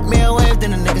done caught me a wave,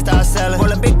 then the niggas start selling.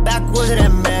 Rollin' big backwoods of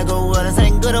that mega wilderness.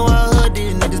 Ain't good in one hood,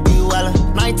 these niggas be wellin'.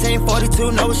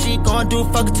 1942, know what she gon' do.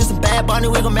 Fuck it to some bad bunny,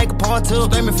 we gon' make a point too.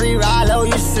 Screamin' free ride low,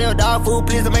 you sell dog food.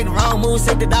 Please don't make the wrong move,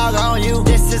 sick the dog on you.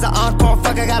 This is an encore,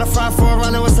 fuck, I got a front for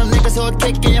running with some niggas who'll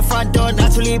kick in your front door.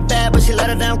 Naturally bad, but she let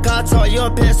her damn contour.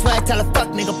 European swag, tell her fuck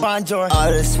nigga bonjour.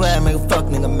 All this swag make a fuck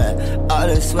nigga mad. All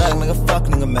this swag make a fuck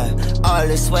nigga mad. All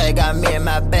this swag got me in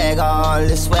my bag. All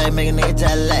this swag make a nigga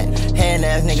jet lag. Hand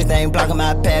ass niggas, they ain't blocking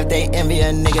my path. They envy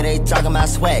a nigga, they talking my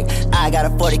swag. I got a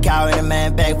 40 cal in a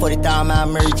man bag. 40,000 my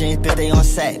Mary Jane's bitch, they on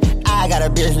sack. I got a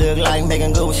bitch look like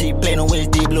Megan Good when she play no witch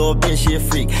deep, little bitch, she a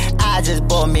freak. I just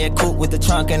bought me a coupe with the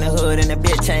trunk and the hood, and the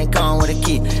bitch ain't come with a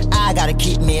key. I gotta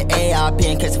keep me an ARP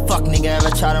in case a fuck nigga ever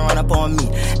try to run up on me.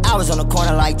 I was on the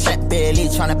corner like Chet Bailey,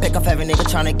 tryna pick up every nigga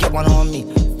tryna get one on me.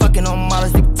 Fucking on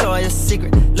models, Victoria's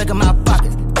Secret. Look at my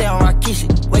pockets, they on Rakishi.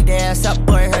 Wake their ass up,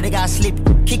 boy, heard they got sleepy.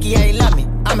 Kiki ain't love me,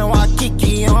 I'm in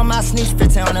Waikiki. On my sneaks,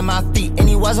 15 on my feet. And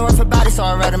he wasn't worth her body, so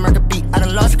I read him a beat. I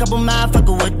done lost a couple mind,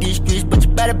 fucking with these streets. But you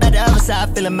better bet the other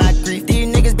side, feeling my grief. These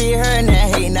niggas be hurting,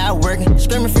 that hate not working.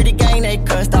 Screaming free the gang, they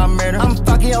couldn't stop murder. I'm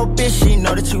fucking your bitch, she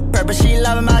know the true purpose. She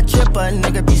loving my trip, but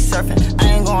nigga be surfing.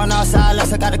 I ain't going outside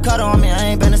unless I got a cut on me.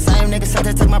 I ain't been the same nigga since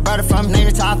they took my brother from me. Name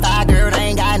the top 5 girl, they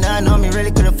ain't got nothing on me.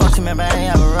 Really could've fucked you, man, but I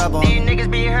ain't have a rub on. These niggas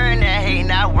be hurting, that hate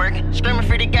not working. Birkin. Screaming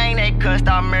free the gang, they couldn't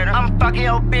stop murder. I'm fucking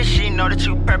your bitch, she know the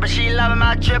true purpose. She loving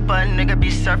my drip, but nigga be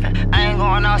surfing. I ain't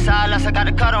going outside unless I got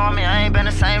a cut on me. I ain't been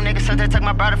the same nigga since they took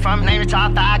my brother from me. Name the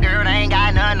top 5 girl, they ain't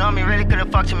got nothing on me. Really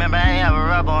could've fucked you, man, but I ain't have a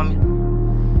rub on me.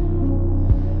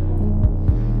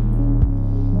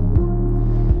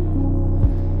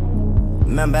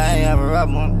 Remember, I ain't have a rub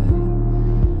on me.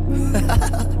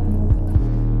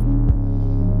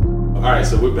 All right,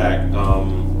 so we're back.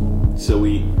 So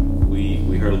we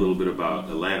heard a little bit about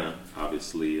Atlanta.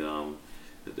 Obviously,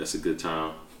 that's a good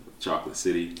town, Chocolate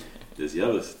City. There's the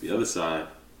other side.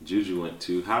 Juju went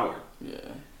to Howard. Yeah.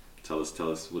 Tell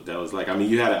us what that was like. I mean,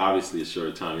 you had obviously a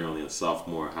short time. You're only a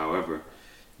sophomore. However,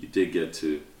 you did get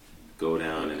to go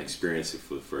down and experience it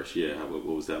for the first year. What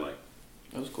was that like?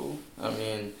 It was cool. I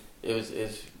mean,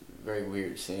 it's very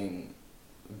weird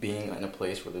being in a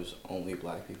place where there's only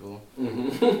black people.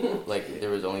 Mm-hmm. Like, there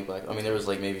was only black. I mean, there was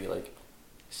like maybe like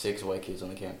 6 white kids on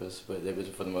the campus, but it was,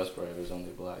 for the most part, it was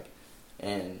only black.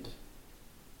 And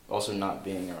also not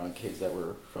being around kids that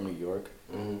were from New York.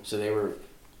 Mm-hmm. So they were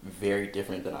very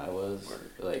different than I was.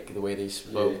 Like, the way they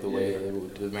spoke, the way they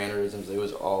would, the mannerisms, it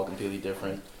was all completely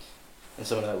different. And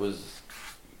some of that was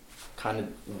kind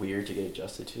of weird to get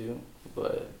adjusted to,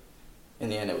 but in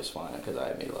the end it was fine because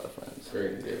I made a lot of friends.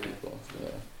 Very good people.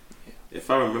 Yeah. If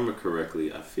I remember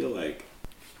correctly, I feel like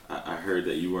I heard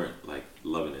that you weren't like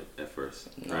loving it at first,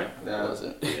 right? No, I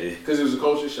wasn't. Because it was a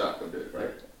culture shock a bit, right?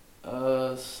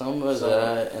 Some of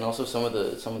that, and also some of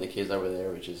the kids that were there,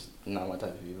 which is not my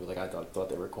type of people. Like, I thought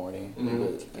they were corny, Mm-hmm.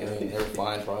 but I mean they were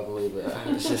fine probably, but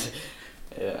I was just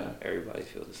Everybody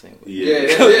feels the same way.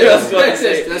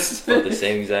 That's Felt the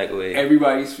same exact way.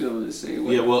 Everybody's feeling the same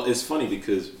way. Yeah, well, it's funny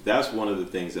because that's one of the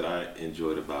things that I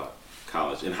enjoyed about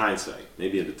college. In hindsight,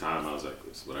 maybe at the time I was like,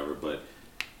 this, whatever, but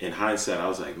in hindsight, I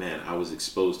was like, man, I was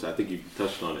exposed to, I think you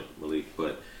touched on it, Malik,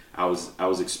 but I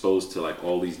was exposed to like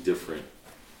all these different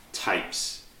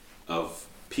types of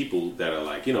people that are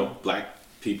like, black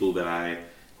people that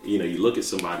you look at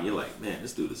somebody, you're like, man,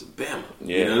 this dude is a Bama.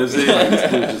 Yeah. You know what I'm saying? Like,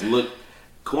 this dude just look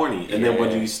corny. And then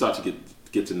when you start to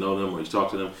get to know them or you talk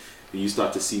to them, and you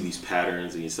start to see these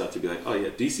patterns and you start to be like, oh yeah,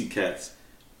 DC cats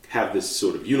have this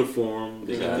sort of uniform,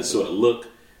 they have this sort of look.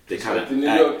 They kind of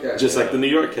act just like the New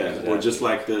York cats, or just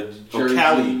like the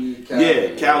Cali,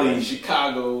 Cali,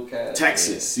 Chicago cats,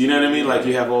 Texas. You know what I mean? Like,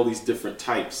 you have all these different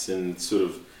types and sort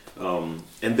of,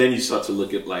 and then you start to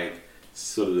look at like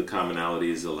sort of the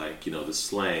commonalities of like the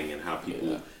slang and how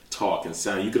people talk and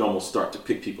sound. You could almost start to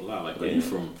pick people out. Like, oh,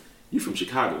 you from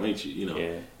Chicago, ain't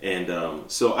you?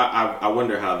 And so I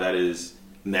wonder how that is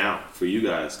now for you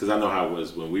guys, because I know how it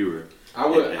was when we were. I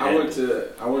went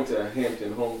to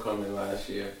Hampton homecoming last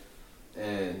year,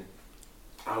 and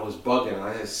I was bugging.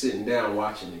 I had sitting down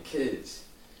watching the kids,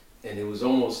 and it was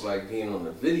almost like being on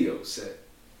a video set.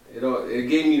 It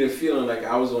gave me the feeling like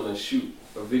I was on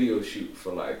a video shoot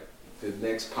for like the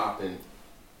next poppin'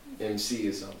 MC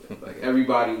or something. Like,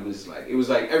 everybody was like, it was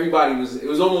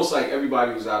almost like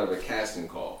everybody was out of a casting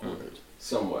call,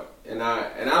 somewhat. And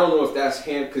I don't know if that's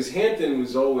because Hampton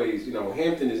was always,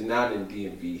 Hampton is not in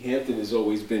DMV. Hampton has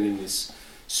always been in this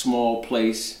small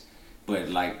place, but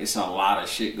like it's a lot of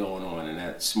shit going on in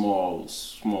that small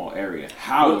area.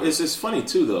 Well, it's funny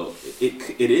too, though.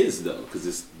 It is though, because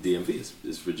it's DMV,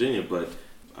 it's Virginia. But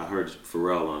I heard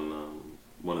Pharrell on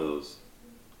one of those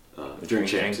Drink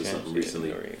Champs or something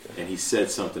recently, and he said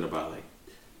something about like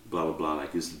blah blah blah,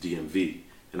 like it's the DMV.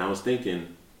 And I was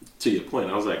thinking, to your point,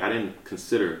 I was like, I didn't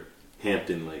consider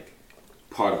Hampton like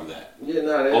part of that. Yeah,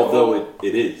 not at although all.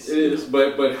 it is. It is,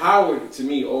 but Howard to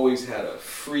me always had a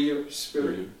freer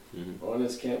spirit on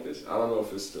its campus. I don't know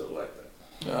if it's still like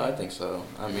that. No, I think so.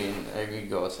 I mean, you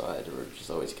go outside, there were just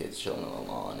always kids chilling on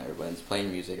the lawn. Everybody's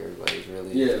playing music. Everybody's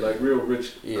really like real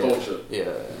rich culture.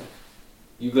 Yeah.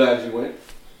 You glad you went?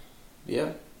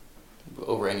 Yeah.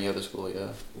 Over any other school,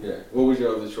 yeah. Yeah. What was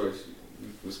your other choice? You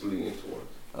was leaning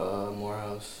towards?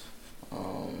 Morehouse.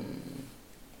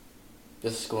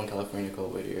 This school in California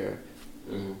called Whittier.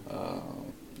 I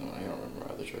don't remember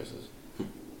other choices.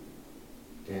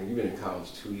 Damn, you've been in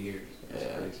college 2 years.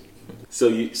 That's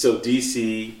crazy. So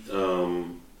DC,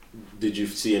 did you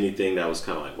see anything that was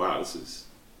kind of like, wow, this is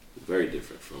very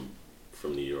different from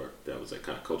New York? That was like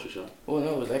kind of culture shock. Well,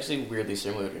 no, it was actually weirdly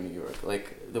similar to New York.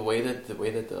 Like the way that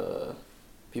the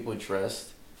people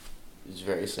dressed is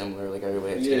very similar. Like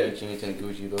everybody had skinny jeans and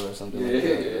Gucci or something like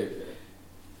that.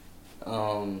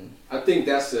 I think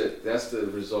that's the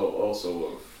result also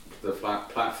of the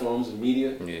platforms and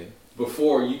media. Yeah.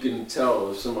 Before, you can tell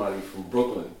if somebody from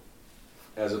Brooklyn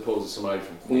as opposed to somebody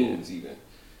from Queens even.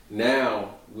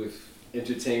 Now, with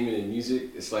entertainment and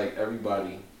music, it's like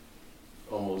everybody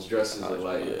almost dresses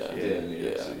alike.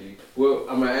 Yeah. So well,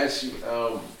 I'm gonna ask you,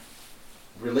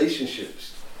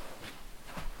 relationships.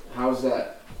 How's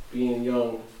that? Being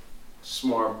young,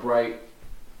 smart, bright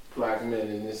black men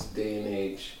in this day and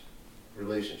age,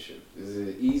 relationship. Is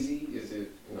it easy? Is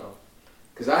it,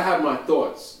 Because I have my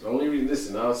thoughts. The only reason,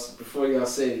 listen, before y'all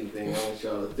say anything, I want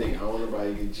y'all to think. I don't want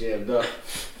nobody to get jammed up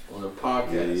on a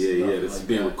podcast. Yeah. This is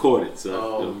being recorded.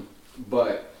 So.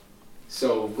 But,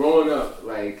 so growing up,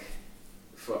 like,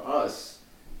 for us,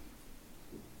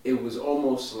 it was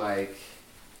almost like,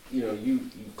 you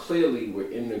clearly were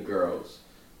into girls,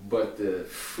 but the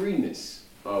freeness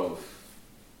of,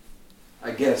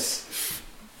 I guess,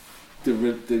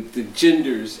 the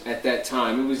genders at that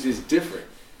time, it was just different.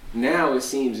 Now it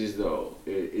seems as though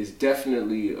it's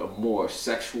definitely a more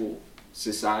sexual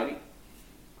society.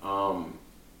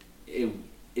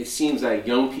 It seems like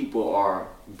young people are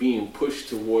being pushed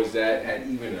towards that at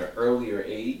even an earlier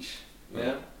age.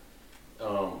 Yeah.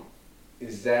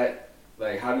 Is that,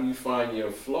 like, how do you find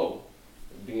your flow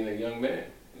being a young man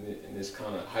in this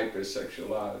kind of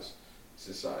hyper-sexualized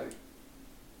society?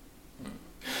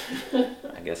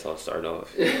 I guess I'll start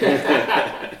off.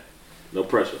 No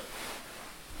pressure.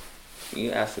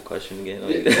 You ask the question again.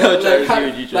 How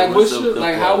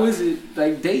is it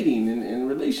like dating and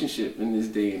relationship in this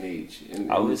day and age?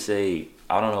 I would say,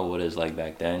 I don't know what it's like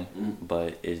back then,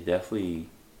 but it's definitely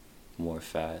more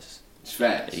fast. It's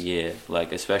fast. Yeah,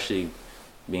 like especially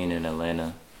being in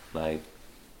Atlanta, like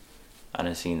I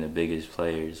done seen the biggest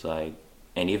players, like,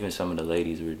 and even some of the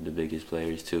ladies were the biggest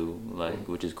players too, like,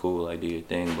 which is cool, like, do your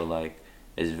thing, but like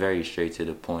it's very straight to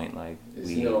the point, like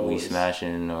we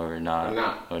smashing or not.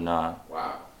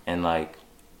 Wow. And like,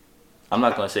 I'm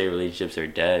not gonna say relationships are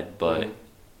dead, but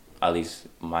at least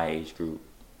my age group.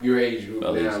 Your age group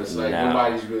now, it's like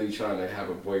nobody's really trying to have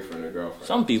a boyfriend or girlfriend.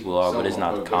 Some people are, but it's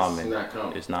not common. It's not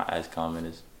common. It's not as common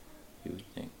as you would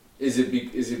think. Is it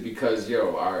because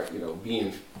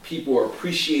people are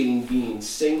appreciating being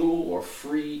single or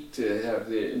free to have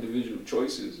their individual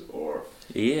choices, or?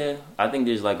 Yeah, I think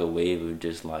there's like a wave of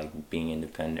just like being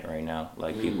independent right now.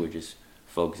 Like people are just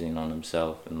focusing on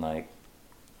themselves and like,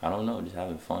 I don't know, just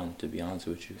having fun, to be honest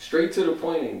with you. Straight to the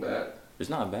point ain't bad. It's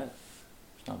not bad.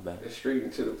 It's not bad. It's straight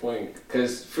and to the point.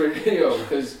 Cause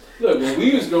look, when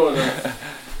we was growing up,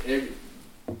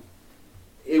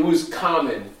 it was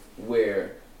common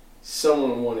where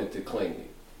someone wanted to claim you.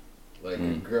 Like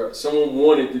a girl, someone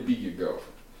wanted to be your girlfriend.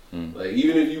 Like,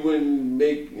 even if you wouldn't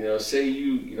make, say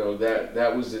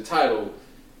that was the title,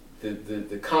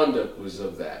 the conduct was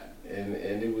of that. And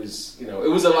it was, it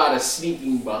was a lot of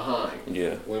sneaking behind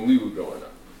when we were growing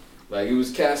up. Like, it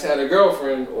was cats had a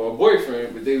girlfriend or a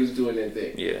boyfriend, but they was doing their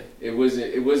thing. Yeah. It was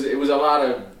a lot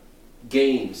of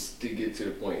games to get to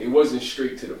the point. It wasn't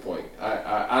straight to the point.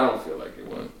 I don't feel like it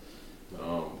was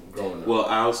growing up. Well,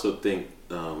 I also think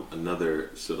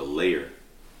another sort of layer,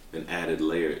 an added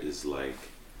layer, is like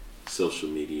social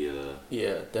media.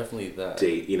 Yeah, definitely that.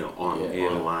 Date,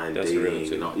 online that's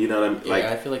dating. What I mean?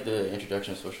 Yeah, I feel like the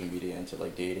introduction of social media into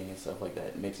like dating and stuff like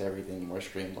that makes everything more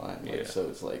streamlined. Like, so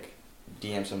it's like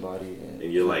DM somebody and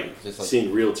you're like just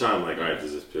seeing real time. Like, all right,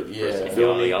 this is the person. You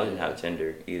feel me? Y'all didn't have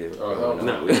Tinder either. Oh,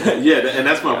 no. And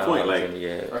that's my point. Like,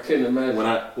 I couldn't imagine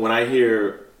when I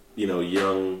hear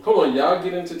young. Hold on, y'all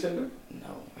get into Tinder?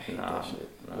 No, I hate that shit.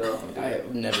 No. I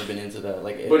have never been into that.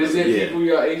 Like, but is there people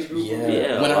your age group?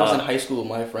 Yeah. When I was in high school,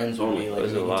 my friends would be like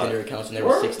making Tinder accounts, and they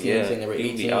were 16, saying they were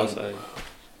 18. Outside.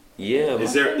 Yeah.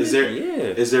 Is there?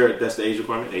 That's the age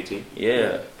requirement, 18.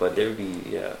 Yeah, but there would be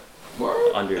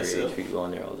underage people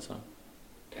on there all the time.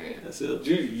 Damn, that's it.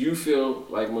 Do you feel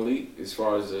like Malik, as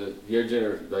far as your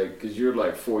gender, like, because you're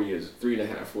like 4 years,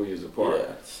 3.5, 4 years apart?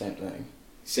 Yeah, same thing.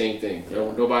 Same thing.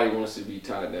 Yeah. Nobody wants to be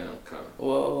tied down, kind of.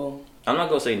 Well, I'm not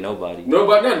gonna say nobody.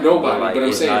 Not nobody, but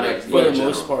I'm saying like for the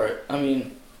most part. I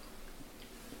mean,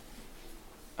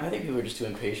 I think people are just too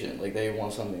impatient. Like, they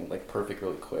want something like perfect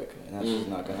really quick, and that's just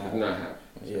not gonna happen. Not happen.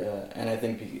 Yeah, and I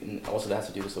think also that has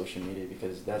to do with social media,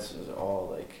 because that's all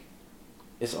like,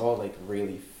 it's all like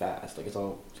really fast. Like, it's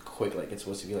all quick. Like, it's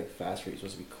supposed to be like fast for you. It's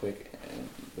supposed to be quick,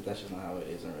 but that's just not how it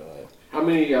is in real life. How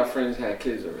many of y'all friends had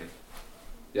kids already?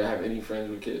 Y'all have any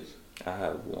friends with kids? I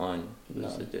have one.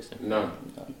 None.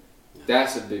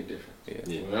 That's a big difference.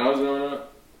 Yeah. When I was growing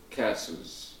up, cats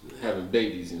was having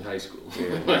babies in high school.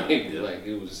 Like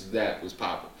it was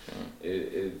popping.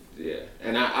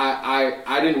 And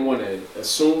I didn't want to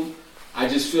assume. I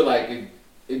just feel like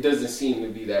it doesn't seem to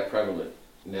be that prevalent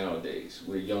nowadays,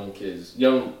 where young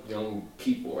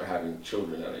people are having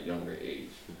children at a younger age.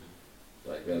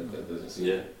 Like that doesn't seem.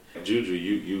 Yeah. Juju,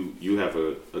 you have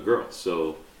a girl,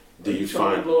 so Do you trying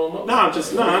to find? blow him up? No, I'm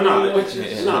just no.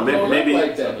 Maybe.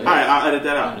 Like that, All man. right, I'll edit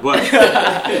that out.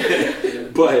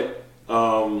 But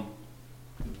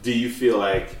do you feel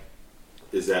like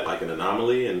is that like an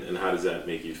anomaly, and how does that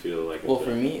make you feel? Like Well,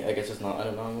 for me, I guess it's not an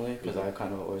anomaly because I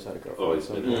kind of always had a girlfriend. always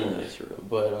so, been That's true.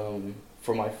 But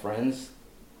for my friends,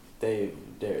 they've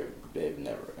never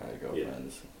had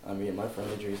girlfriends. I mean, my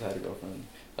friend Idris had a girlfriend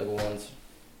like once.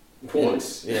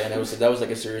 Once. Yeah, and that was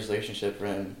like a serious relationship for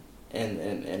him, and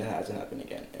it hasn't happened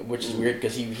again, which is weird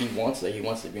because he wants that. He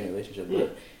wants to be in a relationship,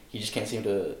 but he just can't seem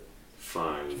to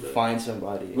find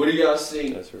somebody. What do y'all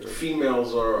think That's right.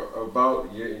 females are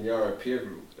about? Y'all are a peer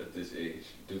group at this age.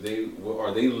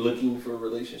 Are they looking for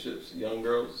relationships? Young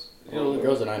girls. Well, the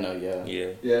girls that I know, yeah.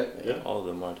 Yeah. Yeah. All of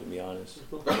them are, to be honest.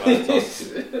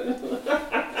 Malik's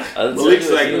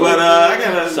like, but I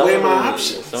gotta weigh my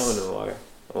options. Some of them are.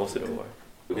 Most of them are.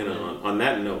 We're gonna on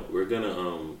that note, we're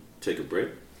gonna take a break.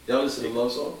 Y'all listen to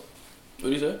love songs? What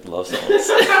do you say? Love songs.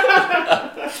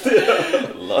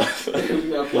 Love.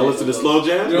 Y'all listen to slow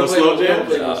jams? No slow jams?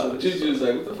 Juju's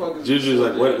like, what the fuck is Juju's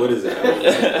like, what is that?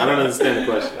 I don't understand the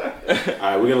question. All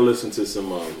right, we're gonna listen to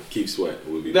some Keep Sweat.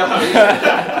 We'll be back.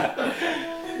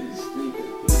 He's stupid.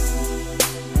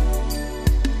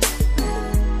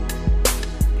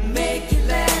 Make it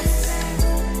last.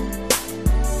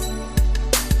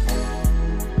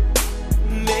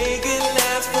 Make it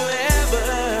last forever.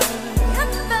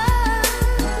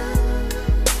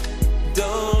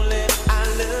 Don't let our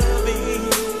love be.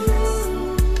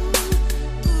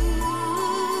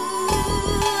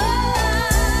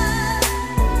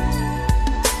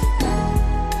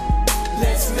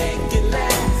 Let's make it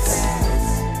last.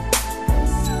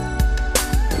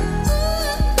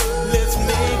 Let's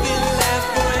make it last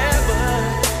forever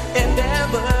and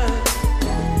ever.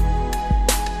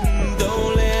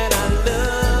 Don't let our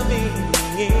love be.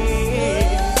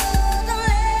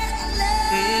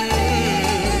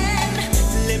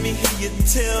 Let me hear you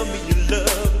tell me you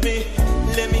love me.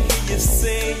 Let me hear you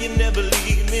say you never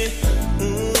leave me.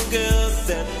 Ooh, girl,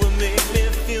 that would make me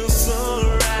feel so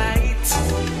right.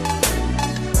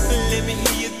 Let me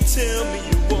hear you tell me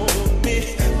you want me.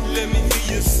 Let me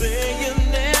hear you say you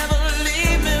never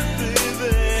leave me,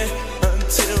 baby,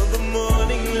 until the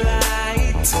morning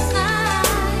light.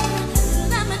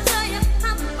 Let me tell you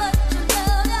how much I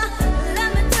love you. Let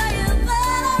me tell you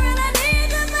that I really need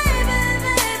you, baby,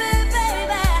 baby,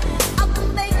 baby. I will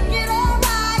make it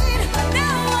alright. No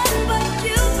one but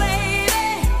you, baby,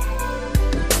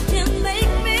 can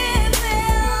make me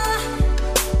feel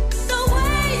the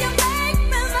way you make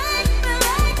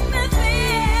me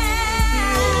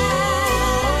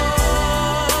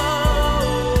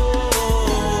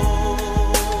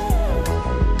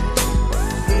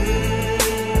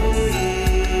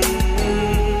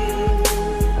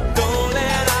Don't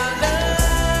let our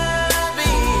love be.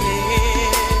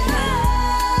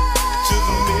 Just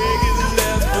make it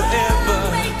last forever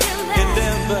and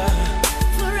ever.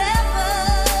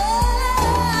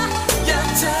 Your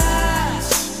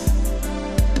touch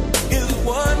is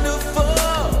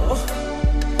wonderful.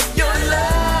 Your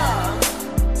love,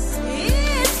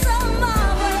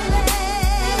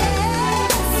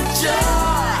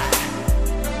 joy,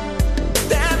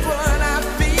 that's what I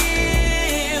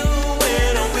feel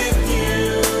when I'm with you.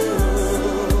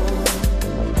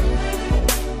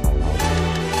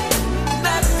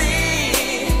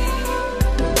 Nothing,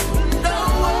 no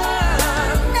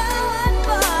one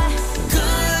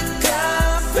could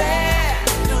compare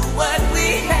to what we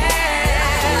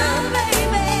have.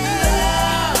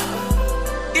 Love,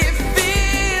 it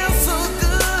feels so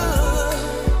good.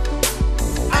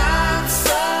 I'm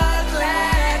so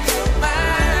glad you're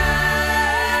mine.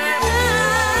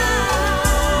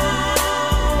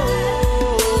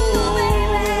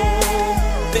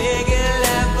 Make it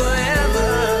last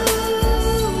forever.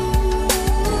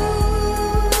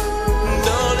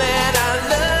 Don't let our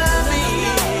love be.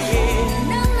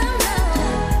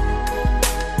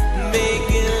 Make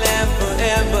it last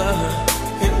forever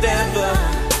and ever.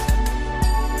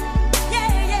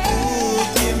 Ooh,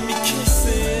 give me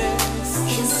kisses.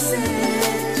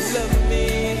 Love me.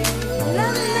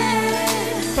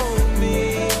 Hold me.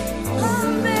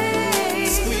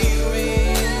 Squeeze me.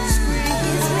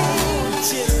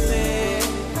 Gently.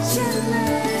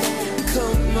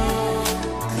 Come on.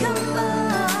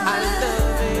 I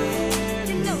love it.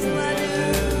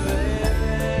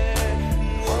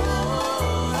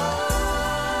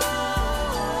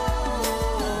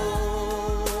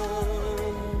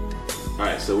 All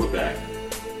right, so we're back.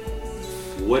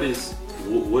 What is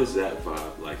that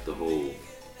vibe like? The whole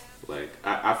like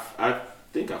I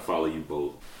think I follow you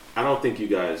both. I don't think you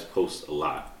guys post a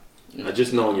lot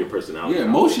Just knowing your personality. Yeah,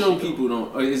 most young people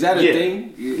don't. Is that a Yeah.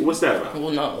 thing? Yeah. What's that about?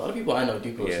 Well, no, a lot of people I know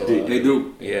do post Yeah, a lot. They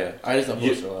do. Yeah, I just don't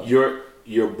post a lot.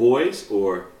 Your boys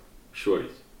or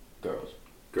shorties? Girls.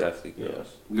 definitely Yes. girls.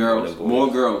 Girls, More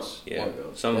more girls. Yeah, More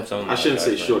girls. some. I shouldn't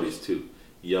say guys, shorties too.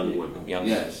 Young women. Young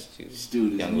Yes. women, too.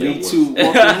 Students. Young Me women. too.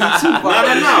 No.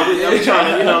 I'm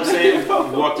trying to, you know what I'm saying,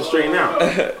 walk the straight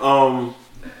out.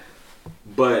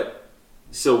 But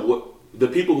so what? The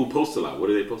people who post a lot, what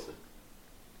are they posting?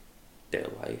 Their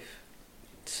life,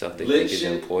 stuff they Lit think is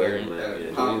shit, important.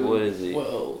 and What is it?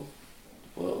 Well,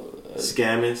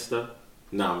 Scamming stuff?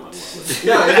 No, I'm not.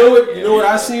 Nah, you know what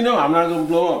I seen though? I'm not gonna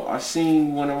blow up. I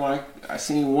seen one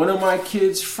of my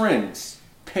kids' friends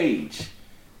page,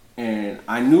 and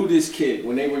I knew this kid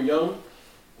when they were young.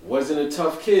 Wasn't a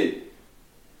tough kid.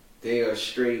 They are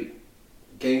straight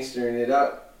gangstering it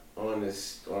up on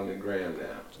the gram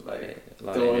now. Like A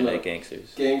lot of throwing internet up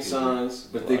gangsters. gang signs,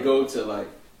 but they go to like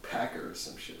Packer or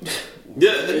some shit.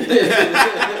 Yeah.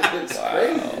 It's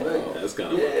crazy. Like, That's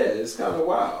kind yeah, of it's kind of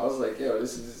wild. I was like, yo,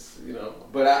 this is,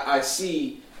 but I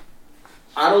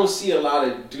don't see a lot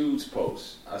of dudes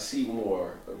post. I see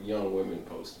more of young women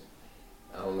posting.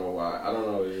 I don't know why. I don't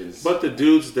know what it is. But the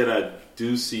dudes that I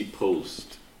do see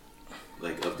post,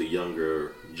 like of the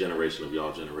younger generation of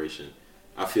y'all generation,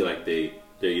 I feel like they're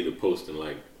either posting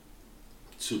like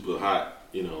super hot,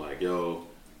 like yo,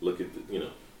 look at the,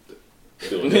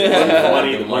 doing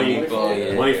the money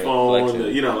phone,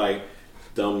 flexing. like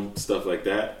dumb stuff like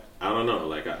that. I don't know,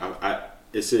 like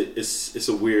it's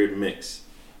a weird mix.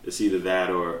 It's either that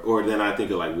or then I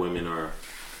think of like women or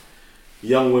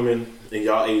young women in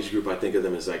y'all age group. I think of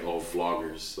them as like all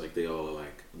vloggers, like they all are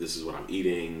like, this is what I'm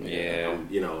eating. Yeah.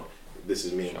 This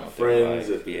is me and my Showing friends.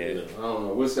 their life, yeah. I don't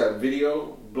know. What's that,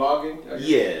 video blogging? I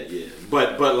guess? Yeah.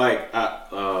 But like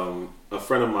a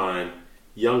friend of mine,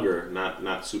 younger,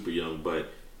 not super young, but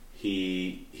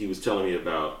he was telling me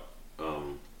about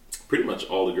pretty much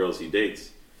all the girls he dates,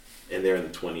 and they're in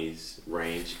the 20s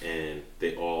range, and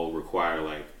they all require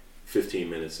like 15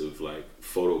 minutes of like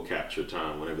photo capture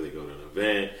time whenever they go to an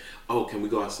event. Oh, can we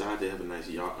go outside? They have a nice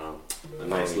yard, a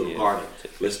nice little garden.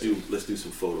 Let's do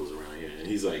some photos around here. And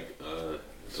he's like,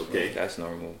 okay, That's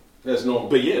normal. That's normal.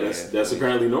 but yeah, that's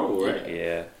apparently normal, right?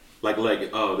 Yeah. Like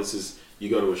this is, you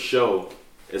go to a show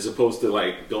as opposed to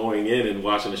like going in and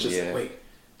watching. It's just like, wait,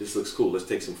 this looks cool. Let's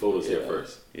take some photos here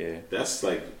first. Yeah. That's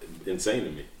like insane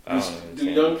to me. Do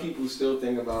young people still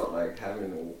think about like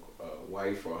having a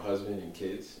wife or a husband and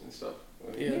kids and stuff?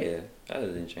 Yeah. That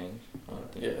doesn't change. I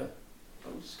don't think. Yeah.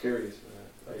 I'm just curious,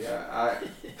 man. Like, I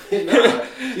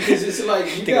because it's like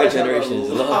you I think our guys have generation a is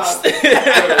lot- lost.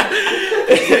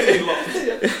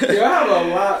 Yeah, I have a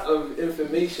lot of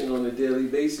information on a daily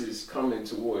basis coming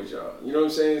towards y'all. You know what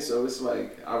I'm saying? So it's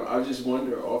like I just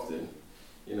wonder often.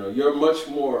 You're much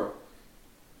more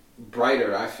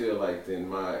brighter, I feel like, than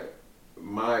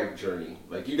my journey.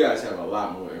 Like you guys have a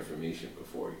lot more information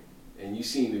before you, and you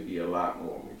seem to be a lot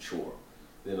more mature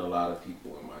than a lot of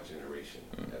people in my generation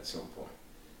at some point.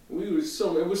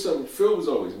 Phil was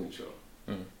always mature.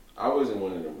 I wasn't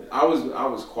one of them. I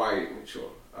was quiet mature.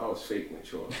 I was fake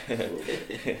mature a little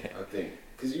bit, I think,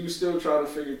 because you were still trying to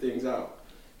figure things out.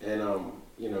 And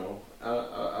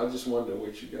I just wonder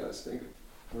what you guys think.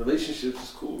 Relationships is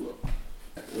cool though.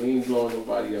 We ain't blowing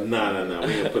nobody up. Nah.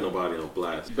 We ain't put nobody on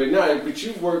blast. But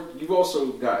you've also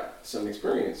got some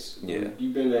experience. Yeah.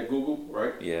 You've been at Google,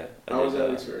 right? Yeah. How was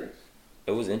that experience?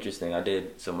 It was interesting.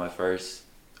 My first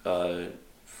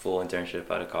full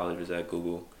internship out of college was at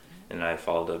Google, and I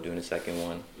followed up doing a second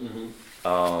one.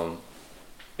 Mm-hmm.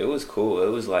 It was cool. It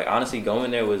was like, honestly,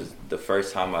 going there was the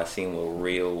first time I seen what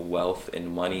real wealth and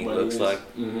money looks like.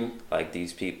 Mm-hmm. Like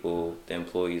these people, the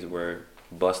employees were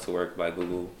bused to work by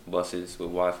Google buses with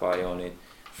Wi-Fi on it,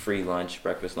 free lunch,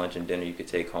 breakfast, lunch, and dinner you could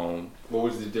take home. What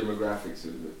was the demographics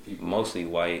of the people? Mostly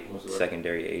white, Mostly white.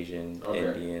 secondary Asian, Okay.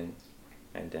 Indian,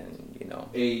 and then,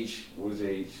 Age? What was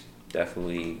age?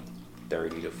 definitely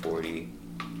 30 to 40,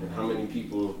 And how many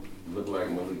people look like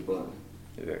Malik Blunt?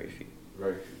 very few,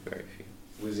 Very few. very few.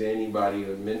 Was there anybody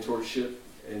of mentorship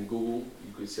in Google,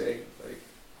 you could say, like,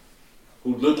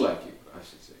 who looked like you, I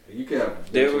should say? You could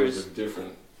have There mentors was- of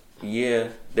different. Yeah,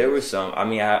 there were some. I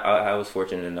mean, I was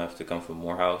fortunate enough to come from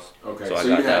Morehouse, Okay, so I so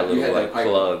got you that had- you little had that like pipe.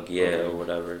 plug, Okay. or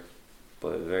whatever.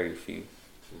 But very few,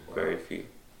 very few.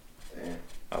 Damn.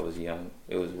 I was young.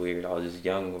 It was weird. I was just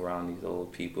young around these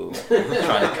old people,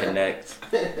 trying to connect.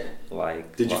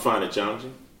 Like, Did you find it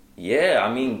challenging? Yeah,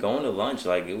 I mean, going to lunch,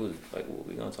 like it was like, what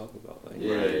we gonna talk about? Like,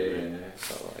 Yeah.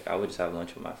 So like, I would just have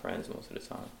lunch with my friends most of the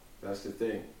time. That's the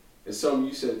thing. It's something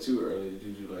you said too earlier.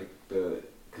 Did you like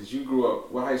because you grew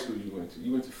up? What high school you went to?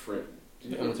 You went to Friend.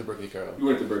 I went to Berkeley Carroll. You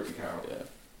went to Berkeley Carroll. Yeah.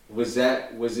 Was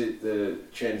it the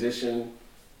transition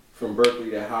from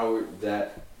Berkeley to Howard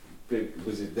that big?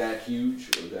 Was it that huge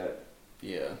or that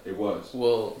Yeah. it was?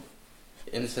 Well,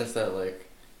 in the sense that like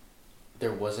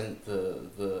there wasn't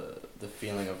the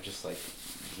feeling of just like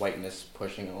whiteness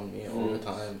pushing on me all the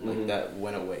time. Like that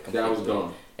went away completely. That was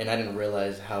gone. And I didn't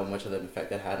realize how much of an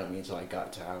effect that had on me until I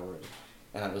got to Howard.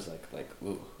 And I was like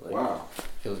ooh, like Wow.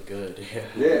 feels good. Yeah.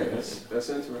 Yeah, that's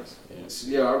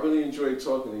interesting. Yeah, I really enjoyed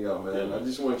talking to y'all, man. Yeah. I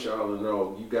just want y'all to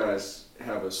know you guys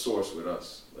have a source with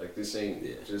us. Like this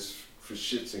ain't just for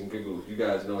shits and giggles. You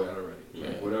guys know that already.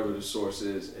 Like, whatever the source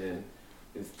is, and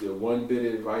if the one bit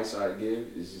of advice I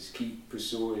give is just keep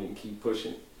pursuing and keep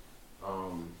pushing.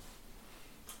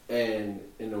 And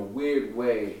in a weird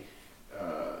way,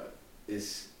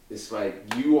 it's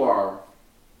like you are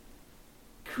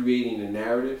creating a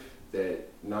narrative that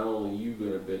not only you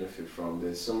gonna benefit from,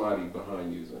 there's somebody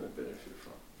behind you is gonna benefit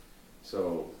from.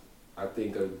 So I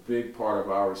think a big part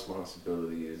of our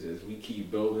responsibility is as we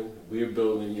keep building, we're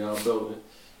building, y'all building,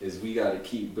 is we gotta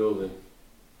keep building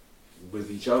with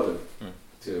each other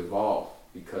to evolve,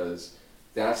 because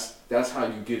that's how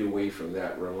you get away from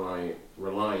that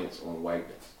reliance on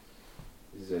whiteness.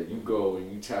 Is that you go and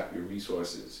you tap your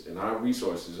resources, and our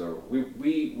resources are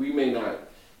we may not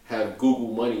have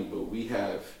Google money, but we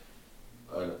have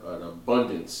an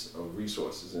abundance of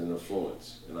resources and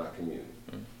influence in our community,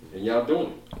 and y'all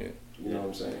doing it. You know what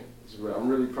I'm saying? I'm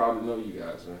really proud to know you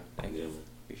guys, man. Thank you. Yeah, man.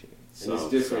 Appreciate it. And it's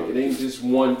different. It ain't just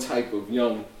one type of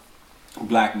young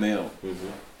black male.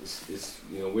 It's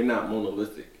we're not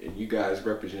monolithic, and you guys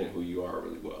represent who you are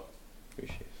really well.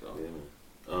 Appreciate it. So. Yeah,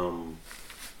 man.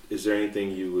 Is there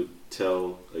anything you would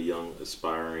tell a young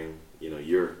aspiring,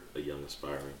 you're a young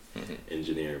aspiring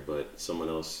engineer, but someone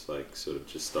else like sort of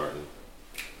just starting?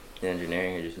 In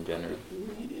engineering or just in general?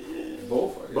 Yeah.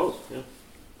 Both, I guess. Both,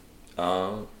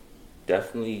 yeah.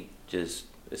 Definitely just,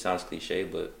 it sounds cliche,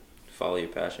 but follow your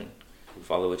passion.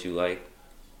 Follow what you like.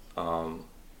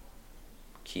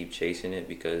 Keep chasing it,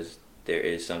 because there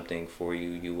is something for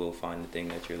you. You will find the thing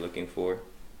that you're looking for.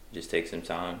 Just take some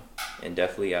time, and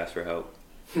definitely ask for help.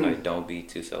 Like, don't be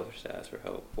too selfish to ask for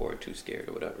help or too scared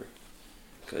or whatever,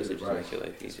 because it just makes your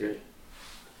life easier.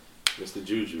 Mr.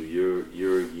 Juju,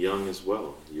 you're young as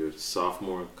well. You're a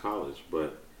sophomore in college,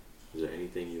 but is there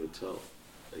anything you would tell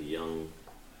a young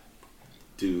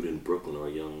dude in Brooklyn or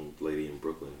a young lady in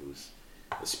Brooklyn who's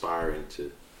aspiring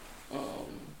to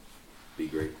be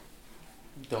great?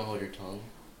 Don't hold your tongue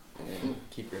and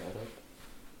keep your head up.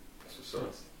 That's what's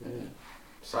up.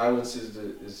 Silence is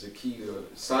the key to.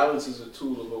 Silence is a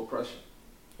tool of oppression.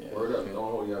 Word up. Don't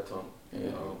hold your tongue.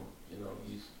 You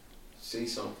say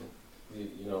something.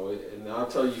 And I'll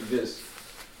tell you this.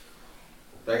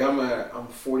 Like I'm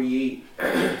 48,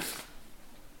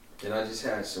 and I just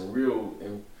had some real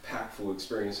impactful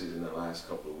experiences in the last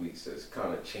couple of weeks that's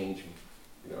kind of changed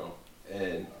me.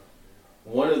 And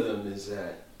one of them is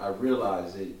that I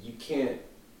realized that you can't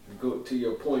go to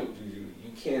your point, Juju.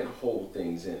 You can't hold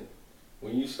things in.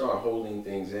 When you start holding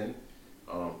things in,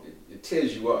 it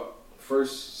tears you up.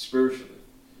 First spiritually,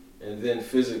 and then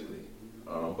physically,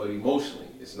 but emotionally,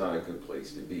 it's not a good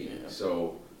place to be. Yeah.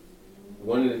 So,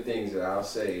 one of the things that I'll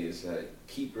say is that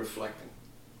keep reflecting.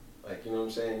 Like, you know what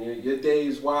I'm saying? Your day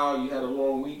is wild. You had a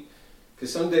long week.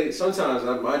 Because sometimes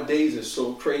my days are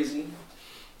so crazy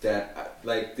that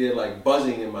they're like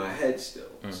buzzing in my head still.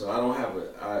 So I don't have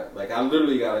I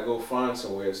literally gotta go find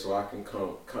somewhere so I can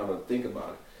kind of think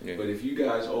about it. Yeah. But if you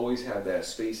guys always have that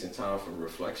space and time for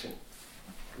reflection,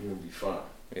 you're gonna be fine.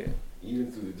 Yeah.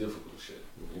 Even through the difficult shit,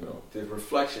 the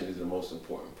reflection is the most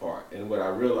important part. And what I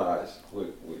realized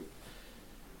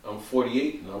I'm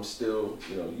 48 and I'm still,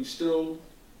 you still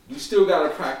gotta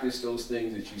practice those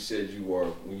things that you said you were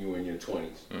when you were in your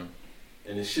 20s.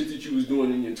 And the shit that you was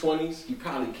doing in your 20s, you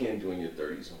probably can't do in your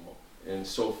 30s no more, and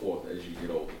so forth as you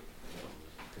get older.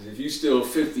 Because if you still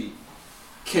 50,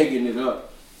 kegging it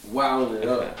up, wilding it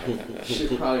up,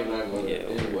 shit probably not going to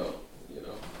end well.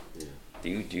 Do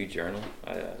you journal?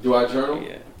 Do I journal?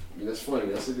 Yeah. That's funny.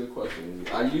 That's a good question.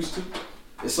 I used to.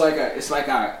 It's like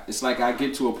I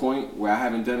get to a point where I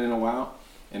haven't done it in a while,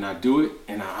 and I do it,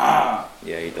 and yeah,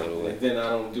 you throw it away. And then I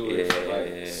don't do it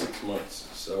for 6 months.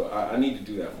 So I need to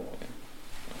do that more.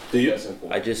 Do you?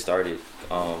 I just started.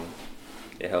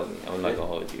 It helped me. I'm not gonna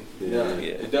hold you. Yeah,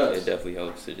 it does. It definitely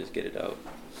helps to just get it out.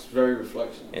 It's very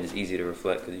reflection. And it's easy to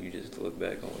reflect because you just look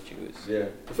back on what you was. Yeah.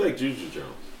 I feel like Juju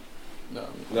journals. No.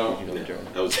 You don't journal.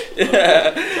 I was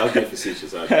being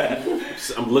facetious.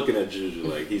 I'm looking at Juju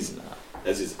like he's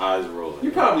as his eyes roll.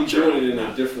 You probably doing it in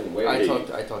a different way. I talk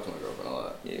to my girlfriend a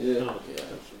lot. Yeah.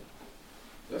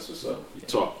 That's what's up. You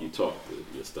talk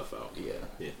your stuff out.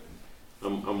 Yeah.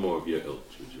 I'm more of your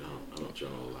ilk, Juju. I don't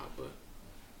journal a lot, but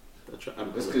I try.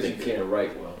 That's because you can't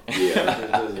write well. Yeah.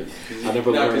 I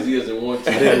never Not learned. because he doesn't want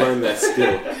to. I didn't learn that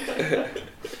skill.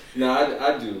 No,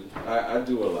 I do. I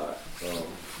do a lot.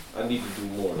 I need to do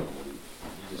more than what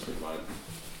you just reminded me.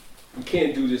 You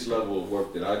can't do this level of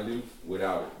work that I do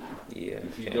without it. Yeah.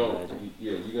 If you can't don't, imagine.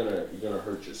 you're gonna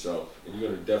hurt yourself, and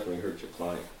you're gonna definitely hurt your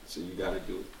client. So you got to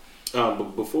do it.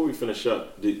 But before we finish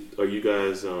up, are you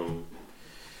guys?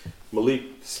 Malik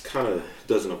kind of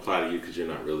doesn't apply to you because you're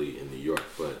not really in New York.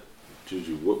 But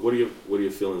Juju, what are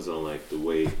your feelings on like the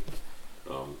way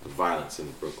the violence in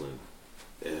Brooklyn,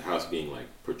 and how it's being like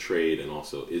portrayed, and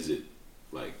also is it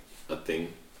like a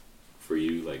thing for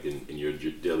you, like in your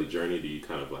daily journey? Do you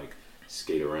kind of like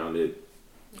skate around it?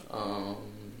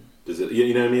 Does it?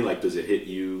 You know what I mean? Like, does it hit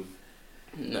you?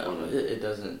 No, it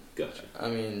doesn't. Gotcha. I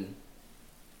mean,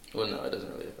 well, no, it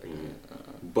doesn't really affect me.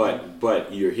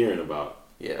 But you're hearing about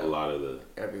Yeah. a lot of the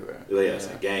Everywhere. it's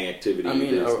like gang activity. I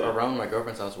mean, this, that. around my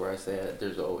girlfriend's house where I stay at,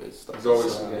 there's always stuff. There's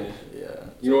always some gang. Yeah.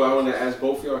 You know what I want to ask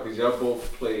both of y'all, because y'all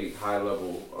both play high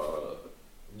level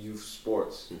youth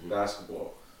sports,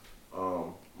 basketball.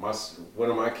 One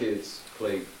of my kids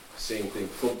played same thing,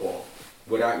 football.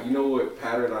 But you know what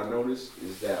pattern I noticed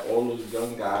is that all those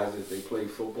young guys that they play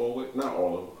football with, not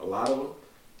all of them, a lot of them,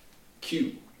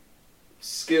 cute,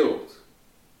 skilled,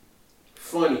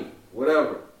 funny,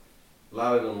 whatever. A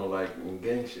lot of them are like in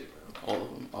gang shit. All of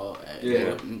them.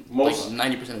 Yeah. Most,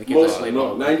 like 90% of the kids I play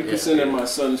ball with. 90% of my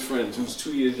son's friends, who's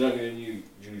 2 years younger than you,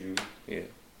 Juju, Yeah.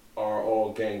 are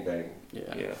all gangbanging.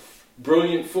 Yeah. Yeah.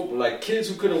 Brilliant football, like kids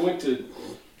who could have went to,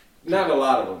 not a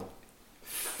lot of them,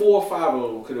 4 or 5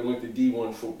 of them could have went to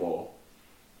D1 football.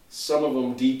 Some of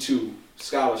them D2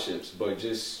 scholarships, but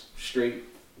just straight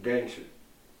gang shit.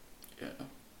 Yeah.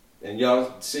 And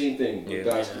y'all, same thing with Yeah.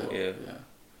 basketball. Yeah.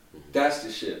 That's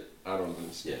the shit I don't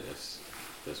understand. Yeah,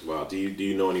 that's wild. Do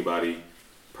you know anybody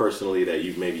personally that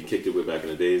you've maybe kicked it with back in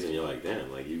the days, and you're like,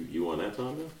 damn, like you on that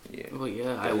time though? Yeah. Well,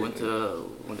 yeah, I went to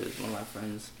one of my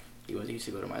friends. He used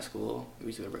to go to my school. He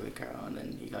used to go to Berkeley Carroll, and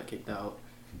then he got kicked out.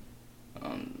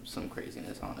 Some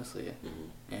craziness, honestly.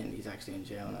 And he's actually in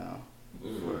jail now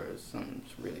for something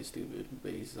really stupid.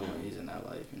 But he's in that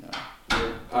life, you know.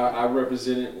 Yeah. I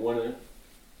represented one of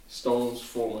Stone's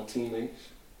former teammates.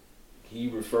 He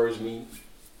refers me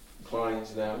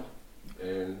clients now,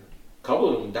 and a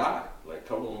couple of them died. Like a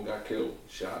couple of them got killed,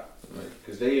 shot. Like,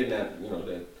 cause they in that, you know,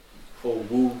 that whole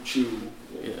woo chew,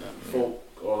 folk,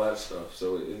 all that stuff.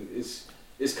 So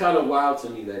it's kind of wild to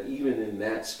me that even in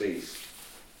that space,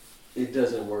 it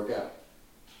doesn't work out.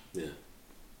 Yeah.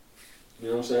 You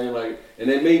know what I'm saying? Like, and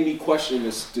it made me question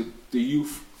the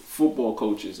youth football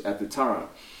coaches at the time,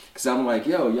 cause I'm like,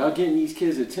 yo, y'all getting these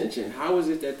kids' attention. How is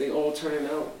it that they all turning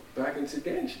out back into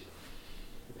gang shit?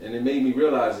 And it made me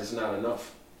realize it's not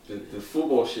enough. The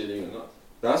football shit ain't enough.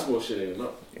 Basketball shit ain't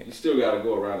enough. Yeah. You still got to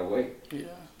go around the way. Yeah.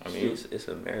 I mean, it's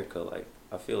America. Like,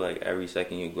 I feel like every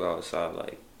second you go outside,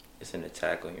 like, it's an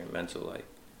attack on your mental. Like,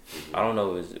 I don't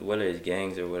know whether it's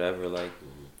gangs or whatever. Like,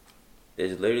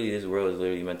 it's literally, this world is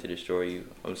literally meant to destroy you.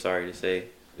 I'm sorry to say.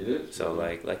 It is. So,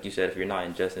 like you said, if you're not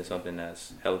ingesting something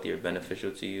that's healthy or beneficial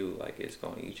to you, like, it's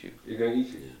going to eat you. You're going to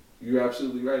eat you. You're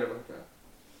absolutely right about that.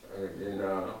 And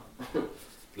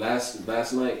last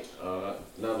night,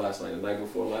 not last night, the night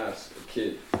before last, a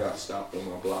kid got stopped on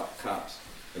my block, cops.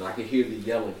 And I could hear the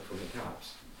yelling from the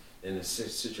cops in a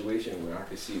situation where I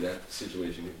could see that the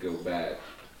situation could go bad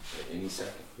at any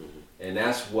second. And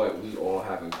that's what we all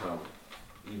have in common.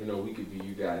 Even though we could be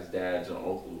you guys' dads or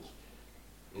uncles,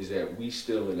 is that we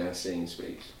still in that same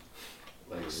space.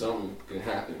 Like something can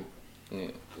happen,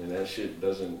 and that shit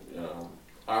doesn't,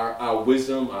 our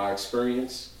wisdom, our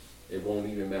experience, it won't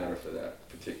even matter for that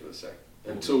particular second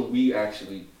until we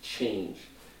actually change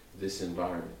this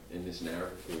environment and this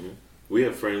narrative. We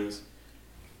have friends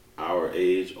our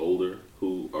age, older,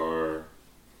 who are,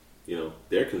 you know,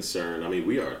 they're concerned. I mean,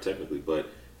 we are technically, but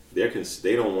they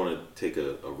don't want to take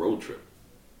a road trip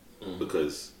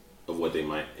because of what they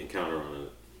might encounter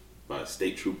by a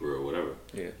state trooper or whatever.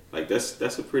 Yeah. Like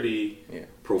that's a pretty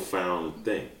profound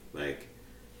thing. Like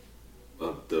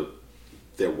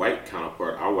their white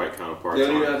counterpart, our white counterparts, They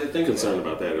don't even have to think concerned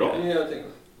about that at all. Yeah, I think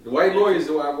the white lawyers,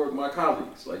 though, I work with my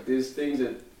colleagues. Like there's things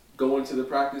that go into the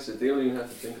practice that they don't even have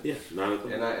to think of. Yeah, not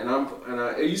at all.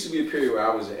 And it used to be a period where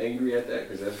I was angry at that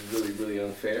because that's really, really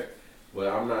unfair. But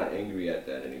I'm not angry at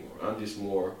that anymore. I'm just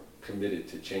more committed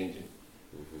to changing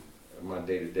my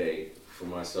day to day for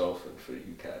myself and for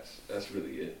you cats. That's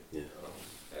really it. Yeah.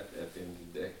 At the end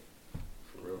of the day,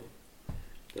 for real.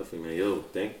 Definitely, man. Yo,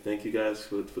 thank you guys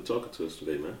for talking to us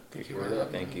today, man. Thank you. Word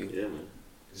up. Thank you. Yeah, man.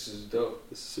 This is dope.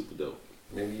 This is super dope.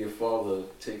 Maybe your father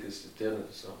take us to dinner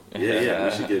or something. Yeah,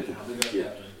 we should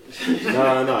get.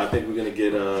 No. I think we're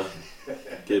gonna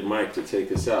get Mike to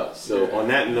take us out. So on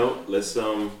that note, let's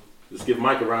give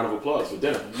Mike a round of applause for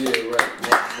dinner. Yeah, right.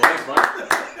 Thanks, Mike.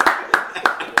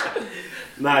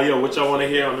 Nah, yo, what y'all want to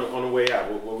hear on the way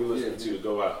out? What we listening to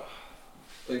go out?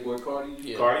 Playboy Cardi?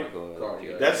 Yeah. Cardi?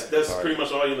 Cardi. That's Cardi. pretty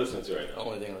much all you listening to right The now.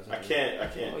 only thing I listen I to.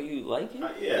 can't. Oh, you like it?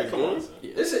 Yeah, come on. son.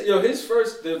 Yeah. Listen, his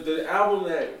first, the album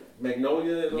that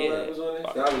Magnolia and all that was on it,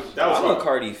 that was I'm I'm a a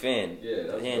Cardi fan. Yeah,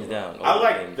 that was hands good. down. I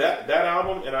like Everything. that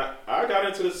album, and I got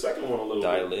into the second one a little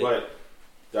Die bit, Lit. but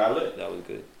Die Lit. That was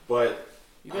good. But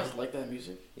You guys like that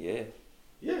music? Yeah.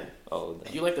 yeah, Oh,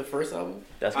 Do you like the first album?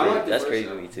 that's I crazy. like the That's first crazy to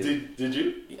album. me too. did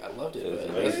you? Yeah, I loved it. It was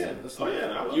man. amazing. Oh yeah,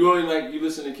 I love You only you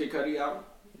listen to Kid Cudi album?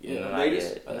 Yeah. Not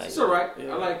latest? yet, not It's yet. alright.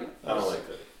 Yeah. I like it. I don't like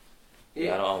that.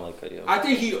 Yeah, I don't like Cudi. I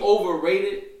think he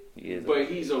overrated, He is. but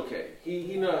he's okay.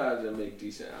 He know how to make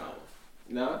decent albums.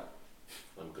 Nah?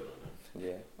 I'm good on that.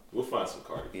 Yeah. We'll find some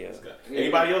Cardi for Yeah. this guy. Yeah.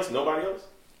 Anybody else? Nobody else?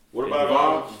 What Yeah.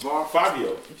 about Fabio?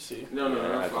 Let me see. No, Yeah, I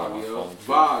not got my Fabio. phone, too.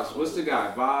 Vaz. What's the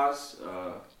guy? Vaz?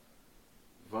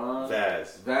 Von?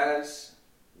 Vaz. Vaz?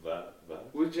 Vaz.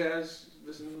 What jazz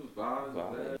listen to? Vaz?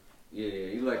 Vaz. Vaz? Yeah,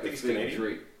 he like I think a he's fake Canadian.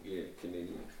 Drake. Yeah,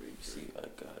 Canadian Drake. See, I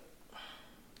got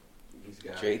He's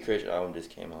got Drake Rich album just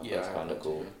came out. Yeah, That's I kind heard of that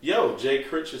cool. too. Yo, Jay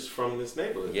Critch is from this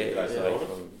neighborhood. Yeah, You guys he's know like him?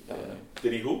 from down Yeah. there.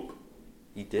 Did he hoop?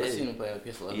 He I seen did. him play at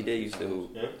PS11. He did used to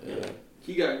hoop. Yeah. Yeah.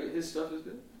 He got his stuff is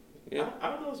good. Yeah. I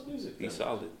don't know his music. He's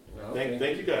solid.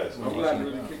 Thank you guys. I'm glad you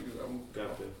really kicked it.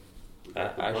 Got the-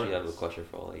 I actually have a question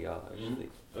for all of y'all. Actually,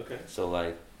 Okay. so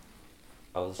like,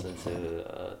 I was listening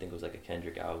to I think it was like a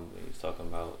Kendrick album. Where he was talking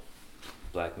about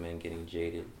black men getting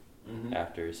jaded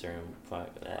after a certain point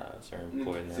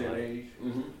in their life,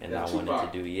 and I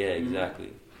wanted to do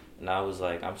exactly. And I was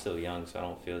like, I'm still young, so I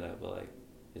don't feel that, but like,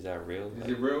 is that real? Is Like,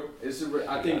 it real? It's a real.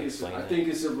 I You think gotta it's. explain I that. think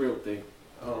it's a real thing.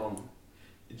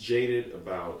 Jaded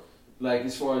about Like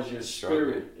as far as your Struggle.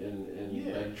 spirit and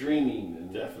Yeah. like dreaming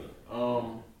and definitely.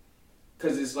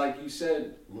 because it's like you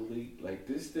said, Malik. Like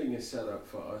this thing is set up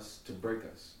for us to break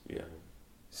us. yeah,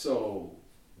 So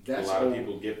that's a lot of all-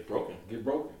 people get broken. get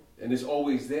broken, and it's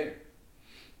always there.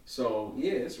 So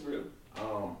yeah, it's real.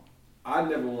 I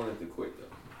never wanted to quit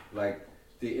though. Like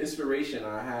the inspiration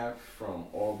I have from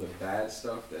all the bad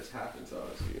stuff that's happened to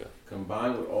us, yeah.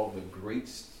 combined with all the great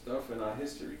stuff in our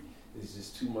history, is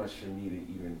just too much for me to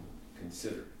even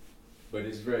consider. But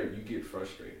it's you get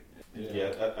frustrated.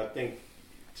 Yeah, I think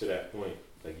to that point,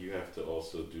 like you have to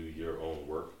also do your own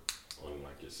work on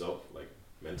like yourself, like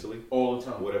mentally, All the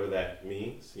time. whatever that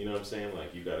means. You know what I'm saying?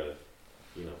 Like you gotta,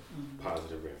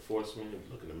 positive reinforcement. You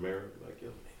look in the mirror, like yo,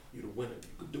 man, you the winner.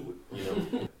 You could do it. You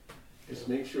know. Just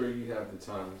make sure you have the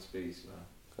time and space,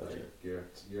 man. Gotcha. Like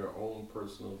your own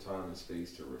personal time and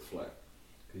space to reflect.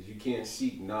 Because you can't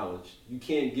seek knowledge. You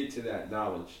can't get to that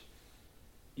knowledge.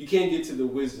 You can't get to the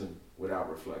wisdom without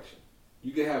reflection.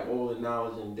 You can have all the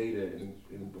knowledge and data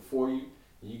in before you,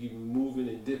 and you can be moving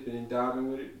and dipping and diving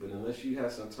with it, but unless you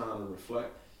have some time to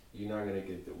reflect, you're not going to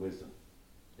get the wisdom.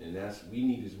 And we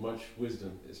need as much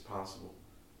wisdom as possible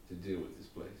to deal with this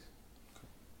place.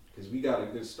 Because we got a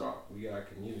good start. We got a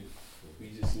community. We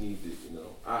just need to,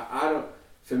 I don't,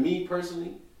 for me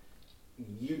personally,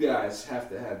 you guys have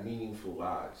to have meaningful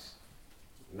lives.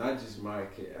 Not just my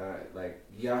kid. Like,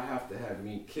 y'all have to have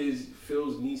kids,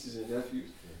 Phil's nieces and nephews.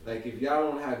 Like, if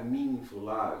y'all don't have meaningful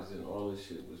lives, then all this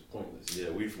shit was pointless. Yeah,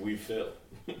 we failed.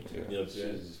 Yeah. You know what I'm It's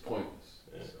saying? just pointless.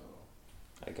 Yeah.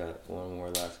 So. I got one more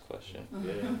last question.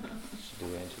 Yeah, Should do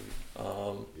an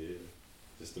interview. yeah.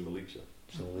 Just the Malik show.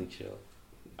 It's a leak show.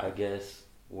 I guess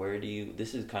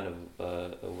this is kind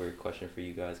of a weird question for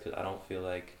you guys because I don't feel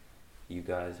like you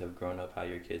guys have grown up how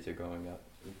your kids are growing up.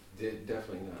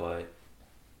 Definitely not. But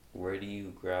where do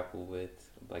you grapple with,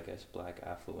 I guess, black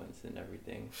affluence and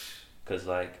everything? Because,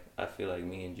 like, I feel like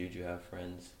me and Juju have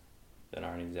friends that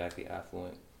aren't exactly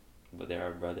affluent, but they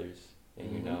are brothers,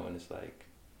 and and it's like,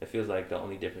 it feels like the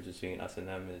only difference between us and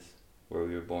them is where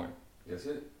we were born. That's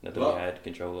it. Nothing Well, we had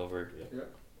control over.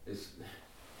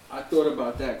 I thought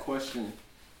about that question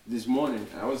this morning.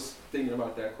 I was thinking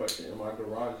about that question in my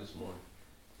garage this morning.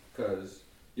 Because,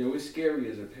 it's scary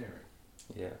as a parent.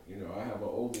 Yeah. I have an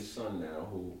oldest son now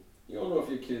who, you don't know if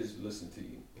your kids listen to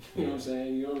you. You know what I'm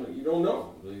saying? You don't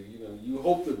know. Like, you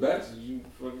hope the best, you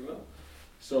fucking know.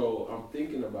 So I'm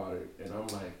thinking about it, and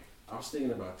I was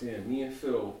thinking about, damn, me and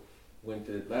Phil went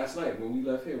to, last night when we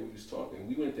left here, we was talking.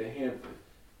 We went to Hampton,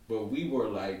 but we were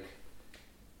like,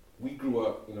 we grew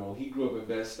up, he grew up in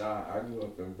Bed-Stuy, I grew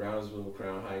up in Brownsville,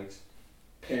 Crown Heights,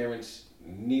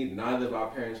 neither of our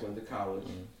parents went to college.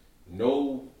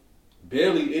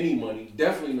 Barely any money,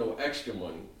 definitely no extra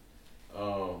money.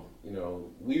 You know,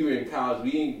 we were in college.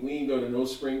 We ain't go to no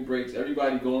spring breaks.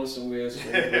 Everybody going somewhere.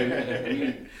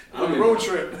 Road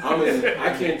trip.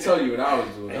 I can't tell you what I was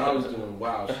doing. I was doing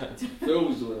wild shit. Phil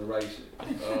was doing the right shit.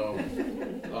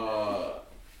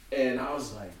 And I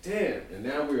was like, damn. And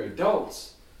now we're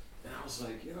adults. And I was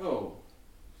like, yo,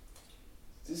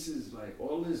 this is like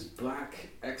all this black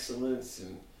excellence,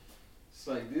 and it's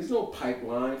like there's no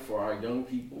pipeline for our young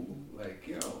people. Like,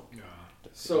 yo. Yeah.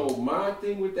 So my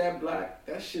thing with that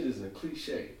shit is a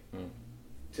cliche.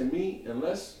 To me,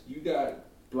 unless you got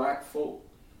black folk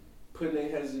putting their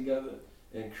heads together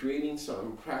and creating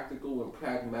something practical and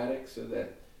pragmatic so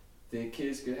that their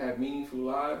kids could have meaningful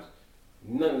lives,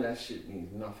 none of that shit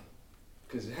means nothing.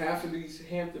 Because half of these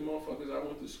Hampton motherfuckers I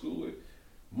went to school with,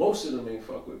 most of them ain't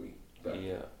fuck with me. But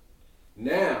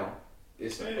now,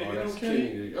 it's like, oh, that's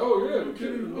Kenny. Oh, yeah,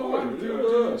 Kenny.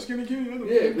 Oh, Skinny Kenny.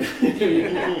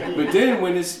 Yeah. But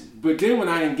then when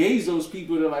I engage those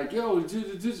people, they're like, yo, nah,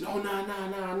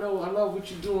 I know, I love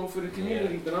what you're doing for the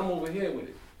community, but I'm over here with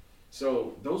it.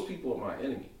 So those people are my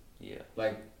enemy. Yeah.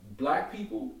 Like, black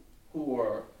people who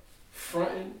are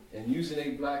fronting and using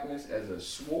their blackness as a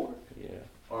sword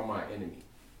are my enemy.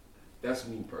 That's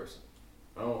me personally.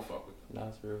 I don't fuck with them.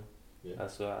 That's real. Yeah.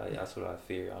 That's what I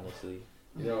fear, honestly.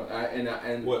 You know,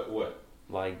 and what?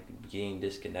 Like getting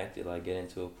disconnected, like getting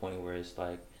to a point where it's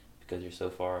like because you're so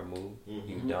far removed,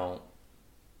 you don't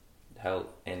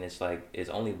help, and it's like it's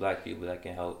only black people that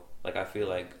can help. Like I feel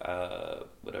like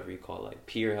whatever you call it, like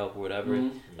peer help or whatever.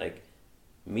 Like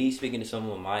me speaking to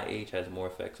someone my age has more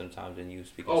effect sometimes than you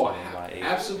speaking to someone my age.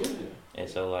 Absolutely. And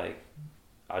so like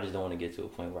I just don't want to get to a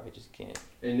point where I just can't.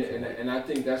 And I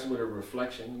think that's where the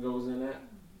reflection goes in at.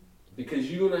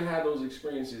 Because you're going to have those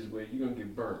experiences where you're going to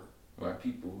get burnt by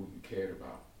people who you cared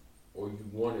about. Or you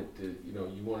wanted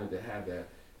to have that.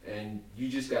 And you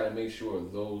just got to make sure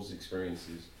those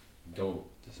experiences don't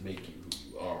just make you who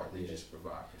you are. They just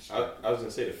provide perspective. I was going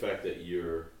to say the fact that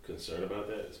you're concerned about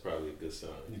that is probably a good sign.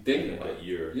 You think about that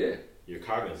you're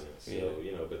cognizant. So,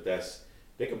 you know, but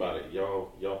think about it.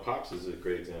 Y'all Pops is a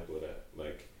great example of that.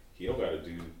 Like, he don't got to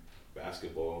do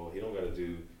basketball. He don't got to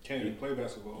do. Can't even play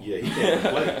basketball. Yeah, he can't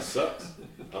play. It sucks.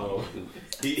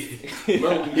 He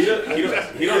don't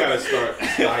got to start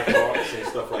sky talks and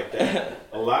stuff like that.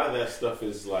 A lot of that stuff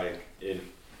is like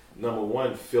number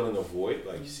one, filling a void.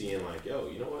 Like seeing like, yo,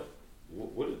 you know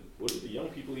what are the young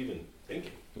people even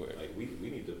thinking? Like we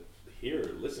need to hear,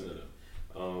 listen to them.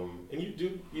 And you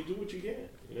do what you can.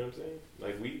 You know what I'm saying?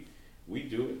 Like we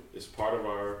do it. It's part of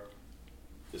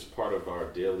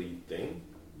our daily thing.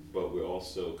 But we're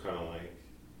also kind of like,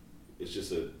 it's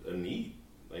just a need.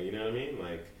 Like, you know what I mean?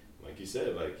 Like you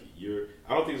said, like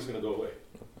I don't think it's going to go away.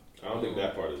 I don't think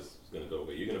that part is going to go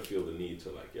away. You're going to feel the need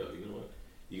to like, yo, you know what?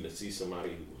 You're going to see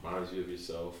somebody who reminds you of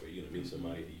yourself, or you're going to meet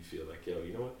somebody who you feel like, yo,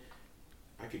 you know what?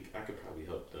 I could probably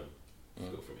help them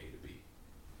go from A to B.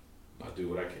 I'll do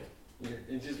what I can. Yeah,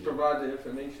 and just provide the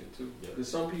information too. Because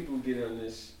some people get on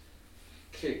this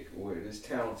kick where this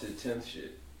talented 10th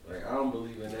shit. Like, I don't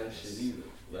believe in that shit either.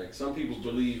 Like, some people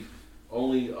believe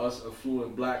only us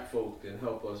affluent black folk can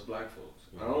help us black folks.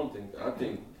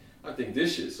 I think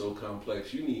this shit's so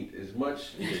complex, you need as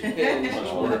much hands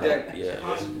on the deck as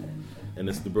possible. And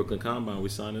it's the Brooklyn Combine, we're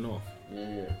signing off.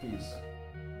 Yeah, peace.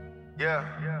 Yeah.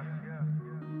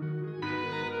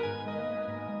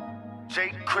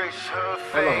 Jake Chris, her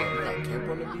fame.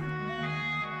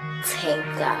 Thank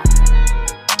God.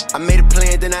 I made a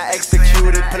plan, then I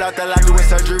executed. Pull out the lock, doing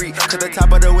surgery. To the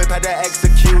top of the whip, had to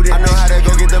execute it. I know how to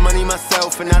go get the money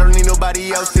myself, and I don't need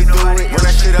nobody else to do it. Run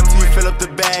that shit up till you fill up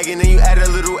the bag, and then you add a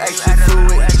little extra to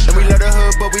it. And we love the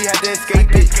hood, but we had to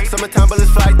escape it. Summertime bullets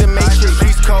fly like the Matrix.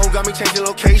 East Coast got me changing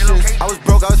locations. I was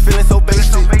broke, I was feeling so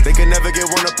basic. They could never get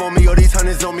one up on me, all these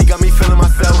hundreds on me got me feeling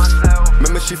myself.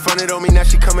 Remember she fronted on me, now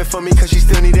she coming for me, cause she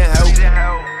still needing help.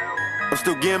 I'm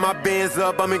still getting my bands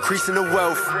up, I'm increasing the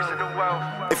wealth.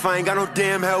 If I ain't got no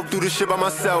damn help, do this shit by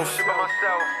myself.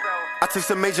 I took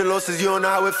some major losses, you don't know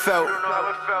how it felt.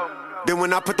 Then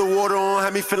when I put the water on,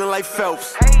 had me feeling like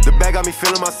Phelps. The bag got me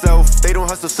feeling myself. They don't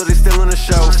hustle, so they still on the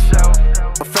shelf.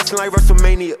 I'm flexing like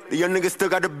WrestleMania, the young nigga still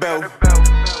got the belt.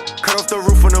 Cut off the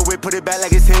roof on the whip, put it back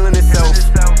like it's healing itself.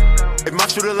 If my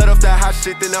shooter let off that hot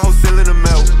shit, then the whole ceiling to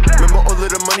melt. Remember all of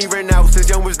the money ran out, since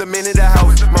young was the man in the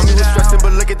house. Mommy was stressing,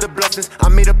 but look at the blessings. I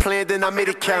made a plan, then I made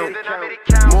it count.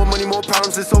 More money, more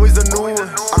problems, it's always a new one.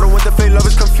 I don't want the fake love,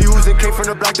 it's confusing. Came from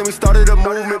the block, then we started a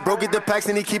movement. Bro, get the packs,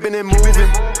 and he keeping it moving.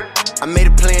 I made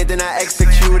a plan, then I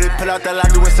executed. Pull out the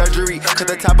lock doing surgery. Cut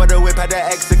the top of the whip, had to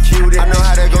execute it. I know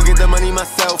how to go get the money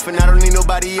myself, and I don't need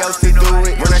nobody else to do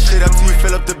it. Run that shit up till you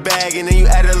fill up the bag, and then you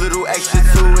add a little extra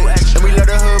to it. And we love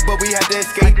the hood, but we had to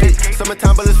escape it.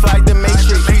 Summertime, but let's fly like the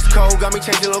Matrix. East cold, got me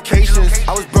changing locations.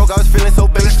 I was broke, I was feeling so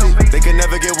basic. They could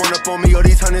never get one up on me, all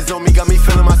these hundreds on me, got me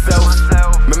feeling myself.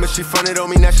 Remember she fronted on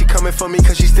me, now she coming for me,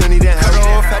 cause she still needin' help. Cut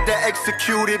off, had to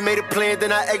execute it. Made a plan,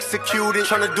 then I executed.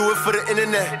 Tryna do it for the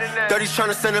internet. Dirty's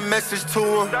tryna send a message to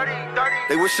them.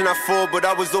 They wishing I fall, but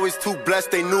I was always too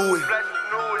blessed, they knew it.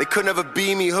 They could never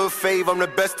be me, hood fave, I'm the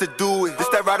best to do it. This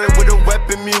that riding with a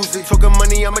weapon music. Talking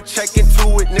money, I'ma check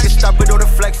into it. Niggas stop it all the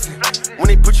flexing. When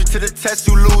they put you to the test,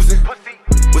 you losing.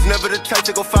 Was never the type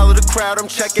to go follow the crowd, I'm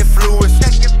checking fluids.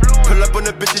 Pull up on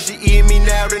the bitches, she eating me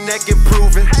now, the neck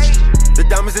improving. The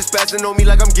diamonds is spazzing on me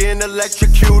like I'm getting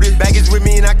electrocuted. Bag is with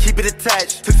me and I keep it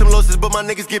attached. Took some losses but my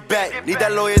niggas get back. Need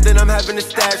that lawyer then I'm having a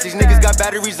stash. These niggas got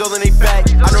batteries all in they back.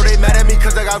 I know they mad at me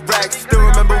cause I got racks. Still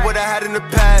remember what I had in the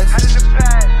past.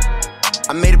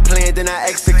 I made a plan, then I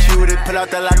executed. Pull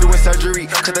out the lock doing surgery.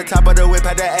 Cut the top of the whip,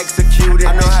 had to execute it.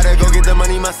 I know how to go get the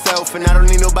money myself, and I don't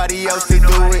need nobody else to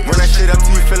do it. Run that shit up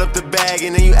till you fill up the bag,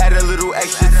 and then you add a little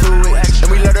extra to it.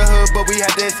 And we love the hood, but we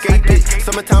had to escape it.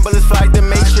 Summertime, but let's fly like the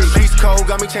Matrix. East cold,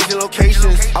 got me changing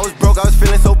locations. I was broke, I was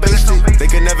feeling so basic. They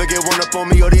could never get one up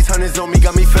on me, all these hundreds on me,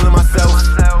 got me feeling myself.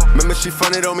 Remember she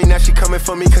fronted on me, now she coming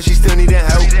for me, cause she still needin'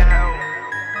 help.